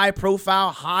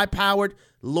 high-profile, high-powered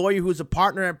lawyer who's a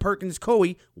partner at Perkins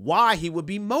Coie, why he would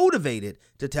be motivated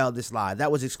to tell this lie.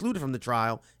 That was excluded from the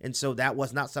trial, and so that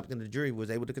was not something the jury was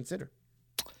able to consider.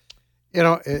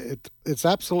 It's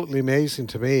absolutely amazing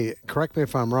to me. Correct me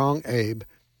if I'm wrong, Abe.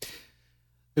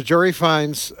 The jury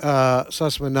finds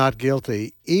Sussman not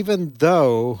guilty, even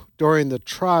though during the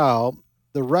trial,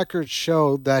 the records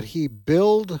showed that he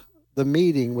billed the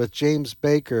meeting with James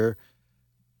Baker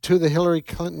to the Hillary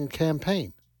Clinton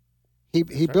campaign.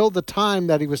 He billed the time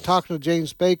that he was talking to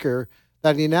James Baker,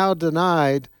 that he now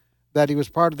denied that he was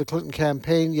part of the Clinton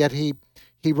campaign, yet he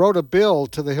wrote a bill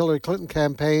to the Hillary Clinton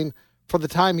campaign for the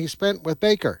time he spent with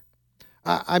Baker.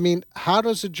 I mean, how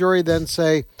does a jury then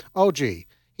say,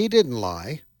 he didn't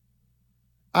lie?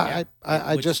 I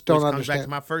just don't understand. Which comes back to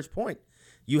my first point.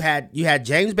 You had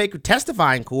James Baker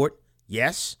testify in court.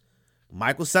 Yes.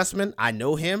 Michael Sussman, I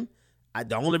know him.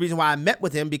 The only reason why I met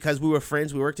with him because we were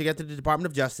friends. We worked together at the Department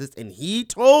of Justice, and he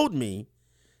told me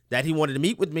that he wanted to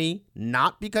meet with me,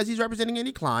 not because he's representing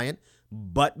any client,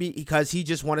 but because he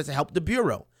just wanted to help the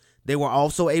Bureau. They were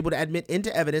also able to admit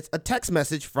into evidence a text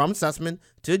message from Sussman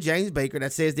to James Baker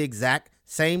that says the exact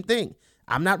same thing.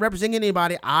 I'm not representing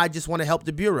anybody. I just want to help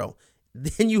the Bureau.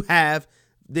 Then you have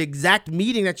the exact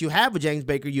meeting that you have with James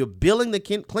Baker. You're billing the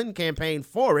Clinton campaign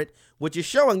for it, which is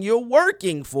showing you're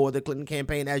working for the Clinton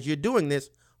campaign as you're doing this.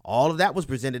 All of that was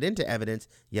presented into evidence,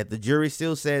 yet the jury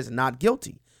still says not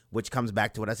guilty, which comes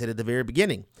back to what I said at the very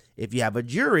beginning. If you have a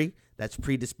jury that's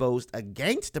predisposed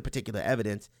against the particular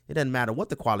evidence, it doesn't matter what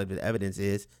the quality of the evidence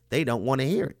is, they don't want to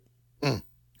hear it.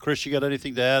 Chris, you got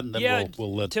anything to add? And then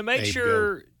we'll let to make Abe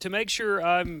sure go. to make sure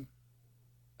I'm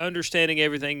understanding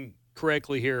everything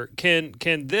correctly here. Can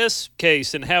this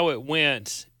case and how it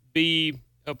went be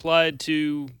applied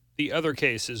to the other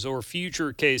cases or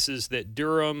future cases that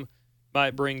Durham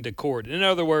might bring to court? In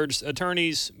other words,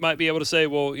 attorneys might be able to say,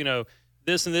 well,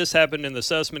 this and this happened in the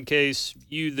Sussman case.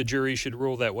 You, the jury, should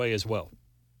rule that way as well.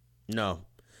 No,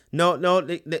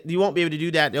 you won't be able to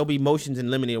do that. There'll be motions in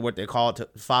limine, or what they call it, to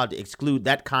file to exclude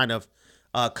that kind of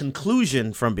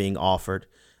conclusion from being offered.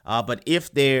 But if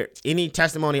any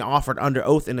testimony offered under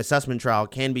oath in the Sussman trial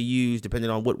can be used, depending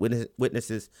on what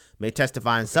witnesses may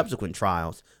testify in subsequent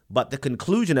trials. But the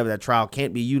conclusion of that trial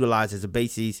can't be utilized as a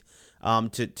basis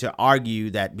to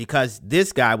argue that because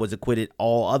this guy was acquitted,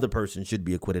 all other persons should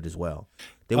be acquitted as well.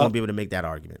 They won't be able to make that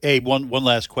argument. Abe, one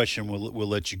last question. We'll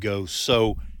let you go.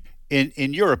 So,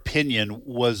 in your opinion,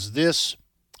 was this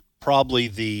probably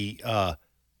the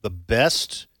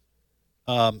best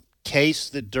case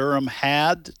that Durham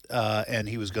had, and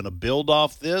he was going to build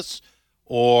off this,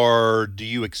 or do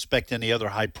you expect any other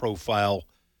high-profile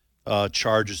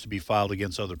charges to be filed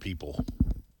against other people?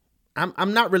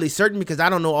 I'm not really certain because I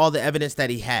don't know all the evidence that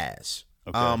he has.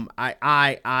 Okay.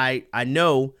 I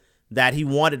know that he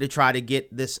wanted to try to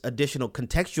get this additional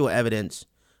contextual evidence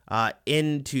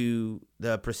into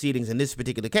the proceedings in this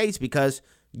particular case because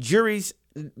juries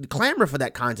clamor for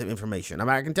that kinds of information. I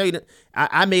mean, I can tell you that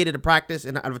I made it a practice,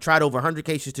 and I've tried over 100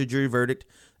 cases to a jury verdict.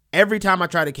 Every time I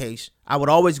tried a case, I would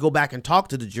always go back and talk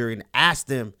to the jury and ask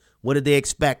them, what did they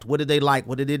expect? What did they like?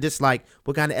 What did they dislike?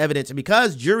 What kind of evidence? And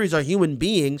because juries are human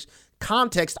beings,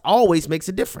 context always makes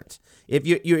a difference. If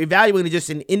you're evaluating just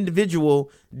an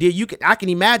individual, I can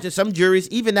imagine some juries,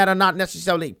 even that are not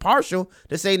necessarily partial,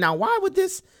 to say, now, why would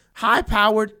this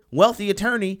high-powered, wealthy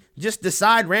attorney just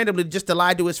decide randomly just to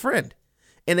lie to his friend?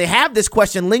 And they have this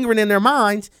question lingering in their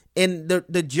minds, and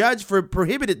the judge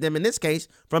prohibited them, in this case,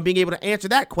 from being able to answer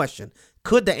that question.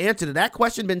 Could the answer to that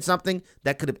question been something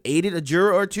that could have aided a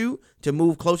juror or two to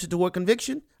move closer to a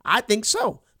conviction? I think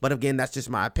so. But again, that's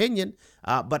just my opinion.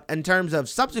 But in terms of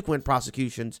subsequent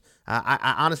prosecutions,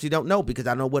 I honestly don't know because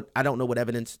I don't know what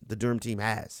evidence the Durham team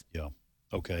has. Yeah.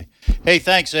 Okay. Hey,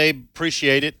 thanks, Abe.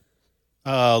 Appreciate it.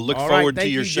 Look forward to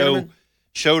your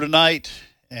show tonight,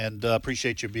 and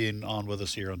appreciate you being on with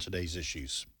us here on Today's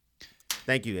Issues.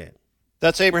 Thank you, Ed.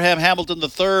 That's Abraham Hamilton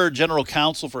III, General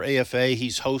Counsel for AFA.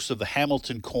 He's host of the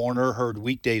Hamilton Corner, heard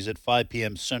weekdays at 5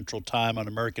 p.m. Central Time on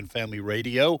American Family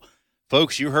Radio.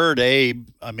 Folks, you heard Abe.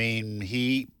 I mean,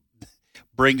 he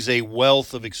brings a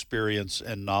wealth of experience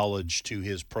and knowledge to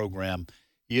his program.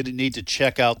 You need to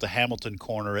check out the Hamilton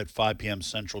Corner at 5 p.m.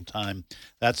 Central Time.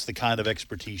 That's the kind of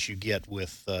expertise you get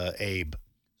with Abe.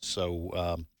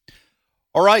 So,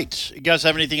 all right, you guys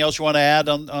have anything else you want to add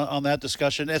on that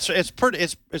discussion? It's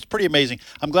pretty amazing.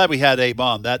 I'm glad we had Abe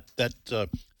on. That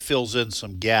fills in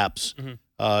some gaps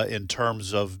in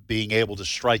terms of being able to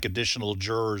strike additional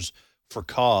jurors for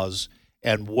cause,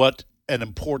 and what an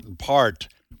important part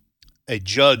a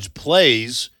judge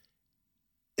plays,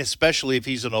 especially if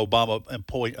he's an Obama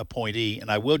appointee. And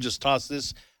I will just toss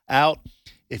this out.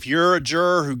 If you're a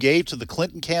juror who gave to the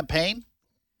Clinton campaign,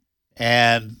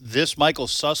 and this Michael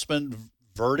Sussman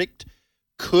verdict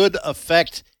could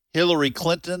affect Hillary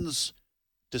Clinton's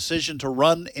decision to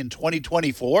run in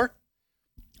 2024,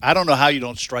 I don't know how you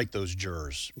don't strike those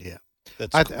jurors. Yeah.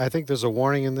 I think there's a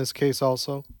warning in this case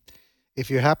also. If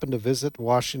you happen to visit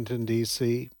Washington,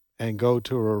 D.C., and go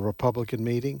to a Republican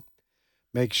meeting,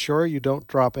 make sure you don't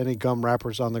drop any gum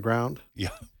wrappers on the ground. Yeah.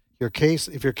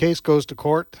 If your case goes to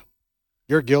court,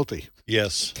 you're guilty.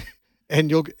 Yes.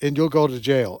 And you'll go to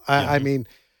jail. I mean,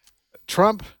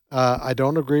 Trump, I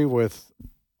don't agree with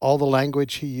all the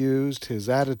language he used, his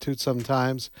attitude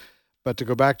sometimes, but to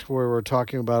go back to where we were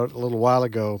talking about a little while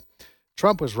ago,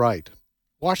 Trump was right.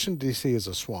 Washington, D.C. is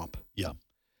a swamp. Yeah.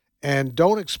 And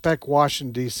don't expect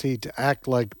Washington, D.C. to act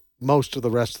like most of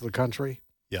the rest of the country.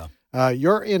 Yeah.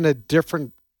 You're in a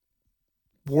different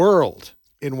world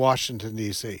in Washington,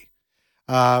 D.C.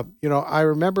 I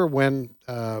remember when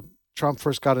Trump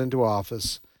first got into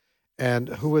office, and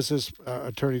who was his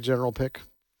attorney general pick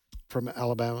from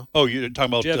Alabama? Oh, you're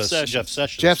talking about Jeff Sessions. Jeff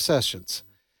Sessions. Jeff Sessions.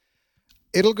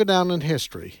 It'll go down in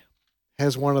history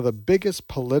as one of the biggest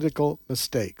political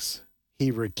mistakes.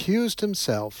 He recused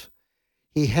himself.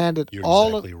 He handed You're all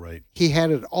exactly right. He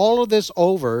handed all of this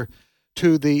over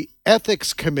to the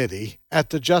ethics committee at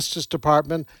the Justice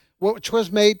Department, which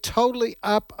was made totally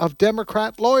up of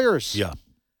Democrat lawyers. Yeah.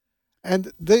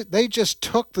 And they just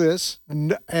took this,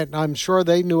 and I'm sure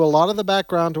they knew a lot of the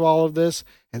background to all of this,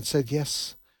 and said,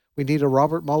 yes, we need a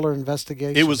Robert Mueller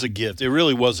investigation. It was a gift. It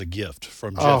really was a gift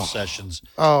from Jeff Sessions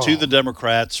to the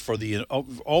Democrats for the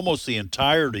almost the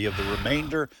entirety of the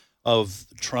remainder of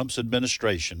Trump's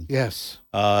administration. Yes.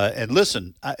 And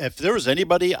listen, if there was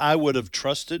anybody I would have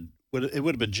trusted, it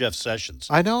would have been Jeff Sessions.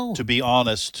 I know. To be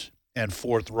honest and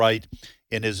forthright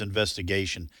in his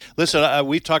investigation. Listen,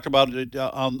 we've talked about it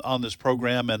on this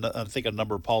program, and I think a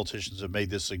number of politicians have made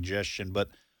this suggestion, but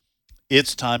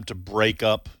it's time to break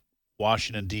up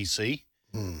Washington, D.C.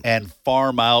 and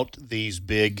farm out these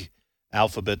big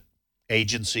alphabet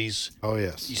agencies. Oh,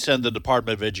 yes. You send the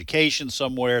Department of Education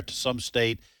somewhere to some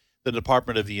state, the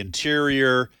Department of the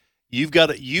Interior. You've got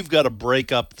to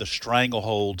break up the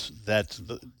stranglehold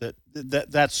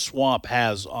that swamp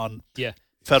has on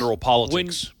federal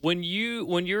politics. When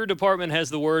your department has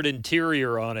the word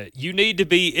interior on it, you need to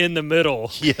be in the middle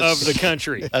of the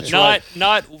country. That's right.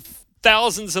 Not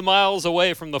thousands of miles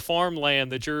away from the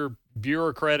farmland that your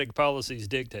bureaucratic policies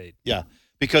dictate. Yeah,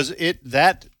 because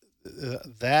that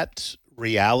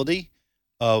reality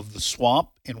of the swamp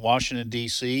in Washington,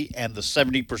 D.C. and the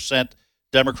 70%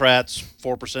 Democrats,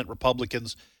 4%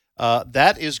 Republicans,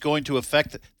 that is going to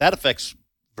affects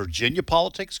Virginia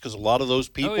politics, because a lot of those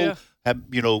people have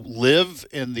live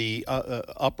in the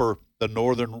the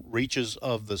northern reaches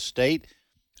of the state.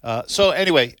 So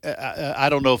anyway, I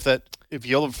don't know if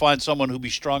you'll ever find someone who'd be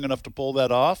strong enough to pull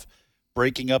that off.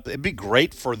 Breaking up, it'd be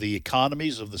great for the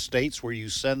economies of the states where you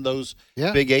send those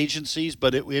big agencies,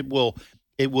 but it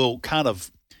will kind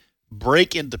of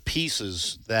break into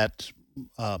pieces that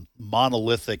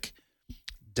monolithic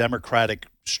Democratic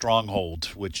stronghold,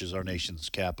 which is our nation's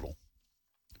capital.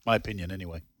 My opinion,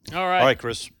 anyway. All right. All right,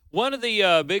 Chris. One of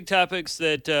the big topics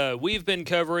that we've been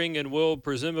covering and will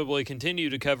presumably continue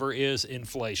to cover is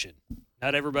inflation.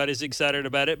 Not everybody's excited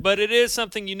about it, but it is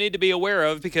something you need to be aware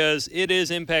of because it is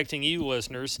impacting you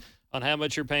listeners on how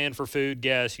much you're paying for food,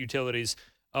 gas, utilities,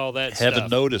 all that stuff.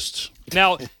 Haven't noticed.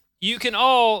 Now, you can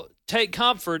all take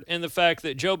comfort in the fact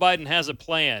that Joe Biden has a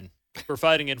plan for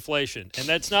fighting inflation. And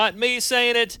that's not me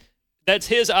saying it. That's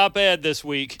his op-ed this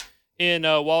week in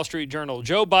Wall Street Journal.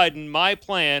 Joe Biden, my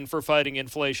plan for fighting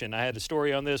inflation. I had a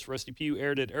story on this. Rusty Pugh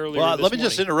aired it earlier Well, this let me morning.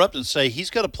 just interrupt and say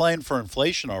he's got a plan for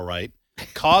inflation, all right,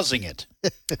 causing it.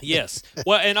 Yes.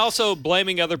 Well, and also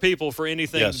blaming other people for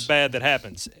anything bad that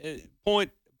happens.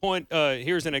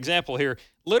 Here's an example here.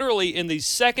 Literally in the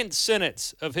second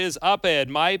sentence of his op-ed,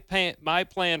 my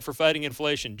plan for fighting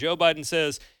inflation, Joe Biden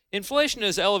says, inflation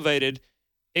is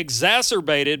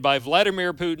exacerbated by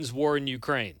Vladimir Putin's war in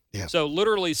Ukraine. Yeah. So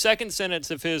literally second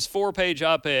sentence of his 4-page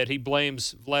op-ed, he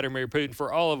blames Vladimir Putin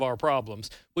for all of our problems,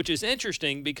 which is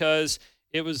interesting because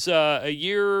it was a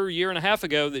year and a half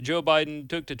ago that Joe Biden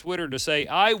took to Twitter to say,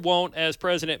 I won't, as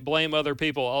president, blame other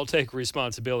people. I'll take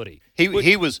responsibility. He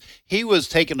was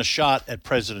taking a shot at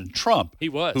President Trump. He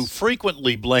was. Who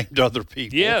frequently blamed other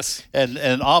people. Yes.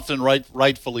 And often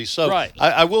rightfully so. Right.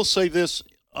 I will say this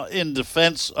in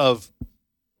defense of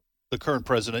the current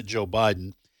president, Joe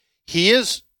Biden. He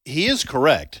is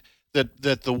correct that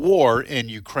the war in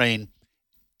Ukraine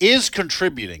is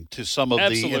contributing to some of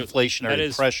the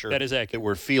inflationary pressure that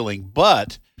we're feeling.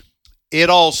 But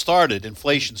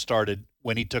inflation started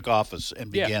when he took office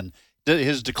and began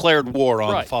his declared war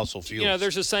on fossil fuels. You know,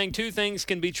 there's a saying, two things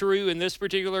can be true in this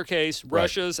particular case.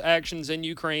 Russia's actions in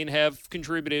Ukraine have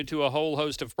contributed to a whole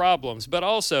host of problems. But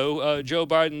also, Joe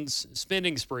Biden's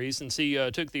spending spree since he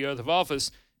took the oath of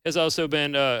office has also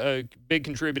been a big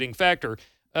contributing factor.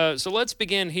 So let's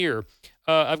begin here.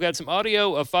 I've got some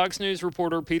audio of Fox News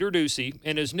reporter Peter Doocy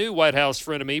and his new White House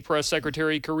frenemy, Press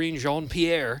Secretary Karine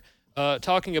Jean-Pierre,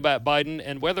 talking about Biden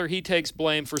and whether he takes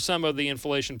blame for some of the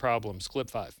inflation problems. Clip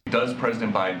 5. Does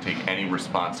President Biden take any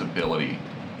responsibility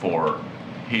for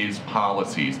his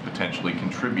policies potentially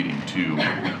contributing to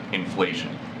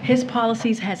inflation? His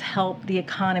policies has helped the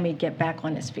economy get back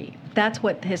on its feet. That's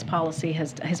what his policies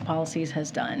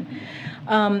has done.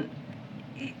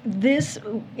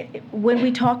 When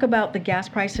we talk about the gas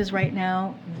prices right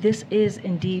now, this is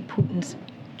indeed Putin's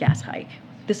gas hike.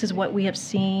 This is what we have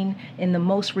seen in the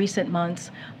most recent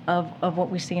months of what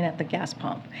we've seen at the gas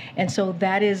pump. And so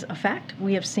that is a fact.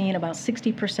 We have seen about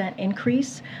 60%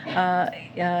 increase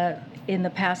in the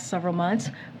past several months,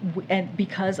 and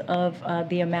because of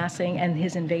the amassing and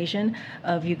his invasion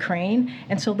of Ukraine.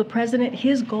 And so the president,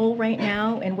 his goal right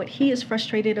now, and what he is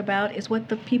frustrated about, is what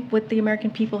the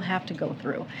American people have to go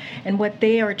through, and what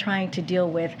they are trying to deal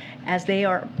with as they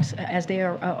are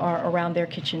around their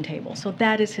kitchen table. So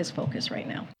that is his focus right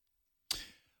now.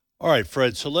 All right,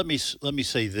 Fred. So let me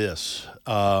say this.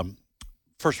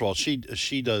 First of all,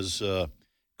 she does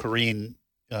Karine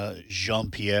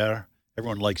Jean-Pierre.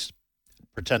 Everyone likes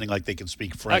pretending like they can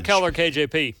speak French. I call her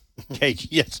KJP.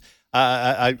 Yes.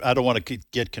 I don't want to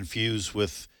get confused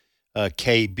with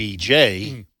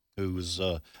KBJ, who was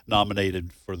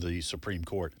nominated for the Supreme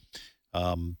Court.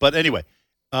 But anyway,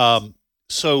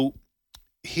 so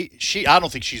I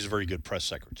don't think she's a very good press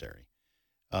secretary.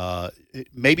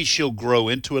 Maybe she'll grow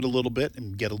into it a little bit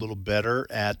and get a little better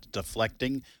at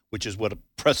deflecting, which is what a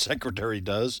press secretary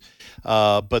does.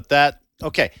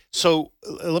 Okay. So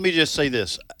let me just say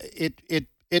this: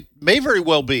 it may very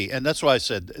well be, and that's why I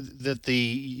said that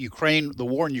the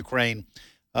war in Ukraine,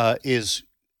 is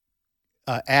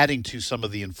adding to some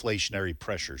of the inflationary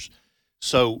pressures.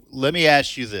 So let me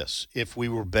ask you this: if we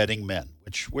were betting men,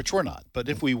 which we're not, but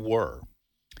if we were.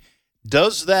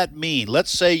 Does that mean, let's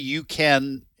say you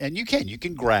can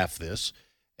graph this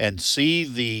and see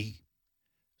the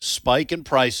spike in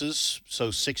prices, so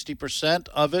 60%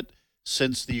 of it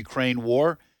since the Ukraine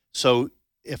war. So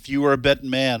if you were a betting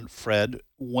man, Fred,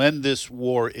 when this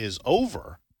war is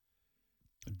over,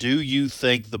 do you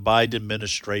think the Biden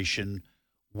administration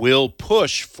will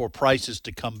push for prices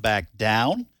to come back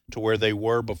down to where they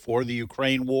were before the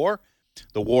Ukraine war,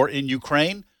 the war in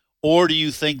Ukraine? Or do you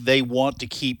think they want to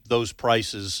keep those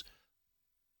prices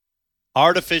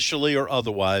artificially or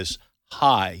otherwise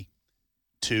high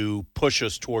to push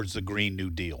us towards the Green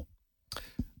New Deal?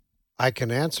 I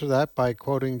can answer that by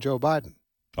quoting Joe Biden.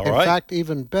 In fact,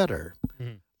 even better,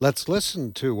 let's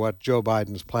listen to what Joe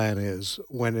Biden's plan is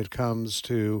when it comes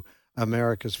to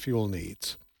America's fuel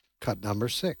needs. Cut number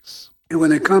 6.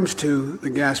 When it comes to the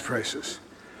gas prices,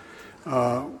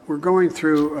 we're going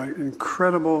through an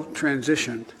incredible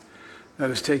transition that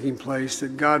is taking place,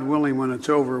 that God willing, when it's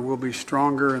over, we'll be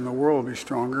stronger and the world will be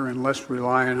stronger and less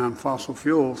reliant on fossil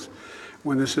fuels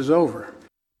when this is over.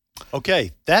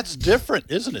 Okay, that's different,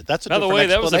 isn't it? That's a By the different way,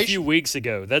 that was a explanation. few weeks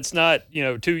ago. That's not,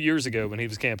 2 years ago when he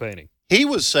was campaigning. He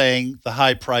was saying the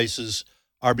high prices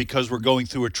are because we're going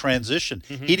through a transition.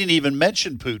 Mm-hmm. He didn't even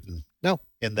mention Putin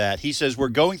in that. He says we're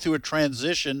going through a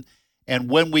transition, and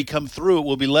when we come through it,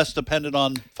 we'll be less dependent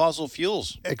on fossil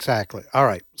fuels. Exactly. All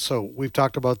right. So we've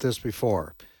talked about this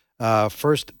before.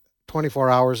 First 24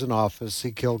 hours in office,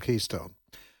 he killed Keystone.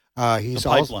 He's the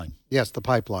pipeline. Yes, the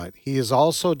pipeline. He is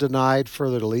also denied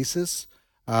further leases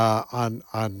on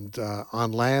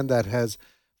land that has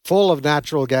full of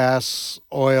natural gas,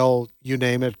 oil, you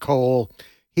name it, coal.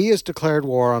 He has declared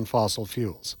war on fossil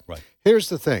fuels. Right. Here's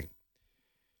the thing.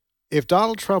 If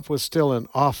Donald Trump was still in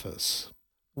office,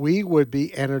 we would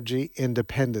be energy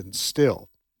independent still,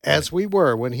 as we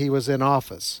were when he was in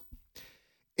office.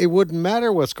 It wouldn't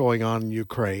matter what's going on in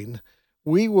Ukraine.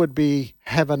 We would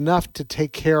have enough to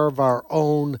take care of our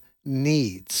own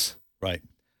needs. Right.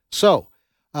 So,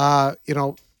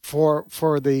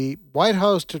 for the White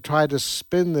House to try to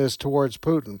spin this towards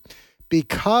Putin,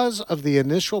 because of the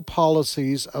initial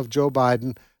policies of Joe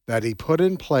Biden that he put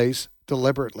in place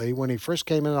deliberately when he first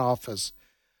came in office,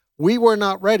 we were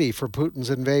not ready for Putin's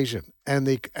invasion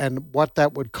and what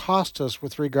that would cost us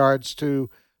with regards to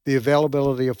the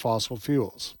availability of fossil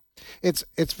fuels.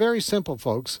 It's very simple,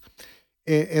 folks.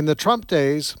 In the Trump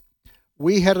days,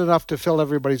 we had enough to fill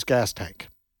everybody's gas tank.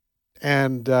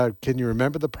 And can you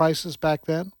remember the prices back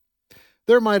then?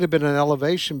 There might have been an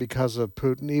elevation because of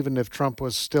Putin, even if Trump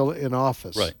was still in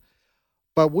office. Right.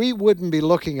 But we wouldn't be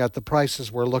looking at the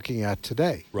prices we're looking at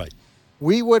today. Right.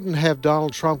 We wouldn't have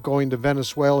Donald Trump going to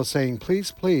Venezuela saying,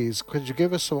 please, could you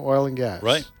give us some oil and gas?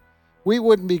 Right. We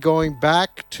wouldn't be going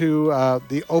back to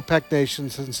the OPEC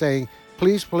nations and saying,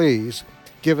 please,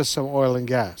 give us some oil and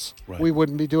gas. Right. We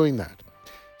wouldn't be doing that.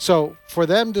 So for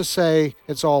them to say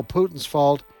it's all Putin's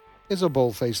fault is a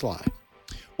bold-faced lie.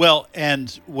 Well,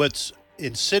 and what's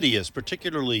insidious,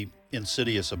 particularly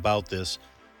insidious about this,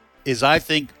 is I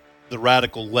think the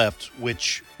radical left,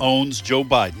 which owns Joe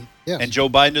Biden, and Joe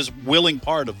Biden is a willing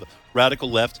part of the radical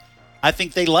left, I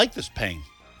think they like this pain.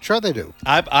 Sure they do.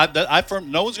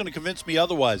 No one's going to convince me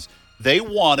otherwise. They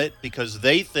want it because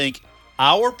they think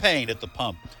our pain at the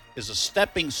pump is a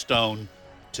stepping stone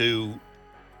to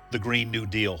the Green New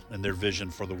Deal and their vision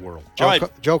for the world.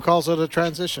 Joe calls it a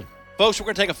transition. Folks, we're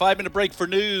going to take a 5-minute break for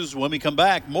news. When we come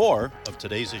back, more of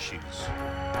today's issues.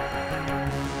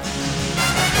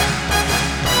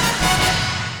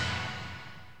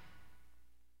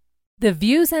 The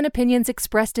views and opinions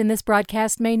expressed in this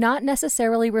broadcast may not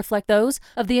necessarily reflect those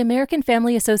of the American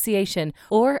Family Association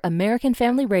or American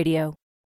Family Radio.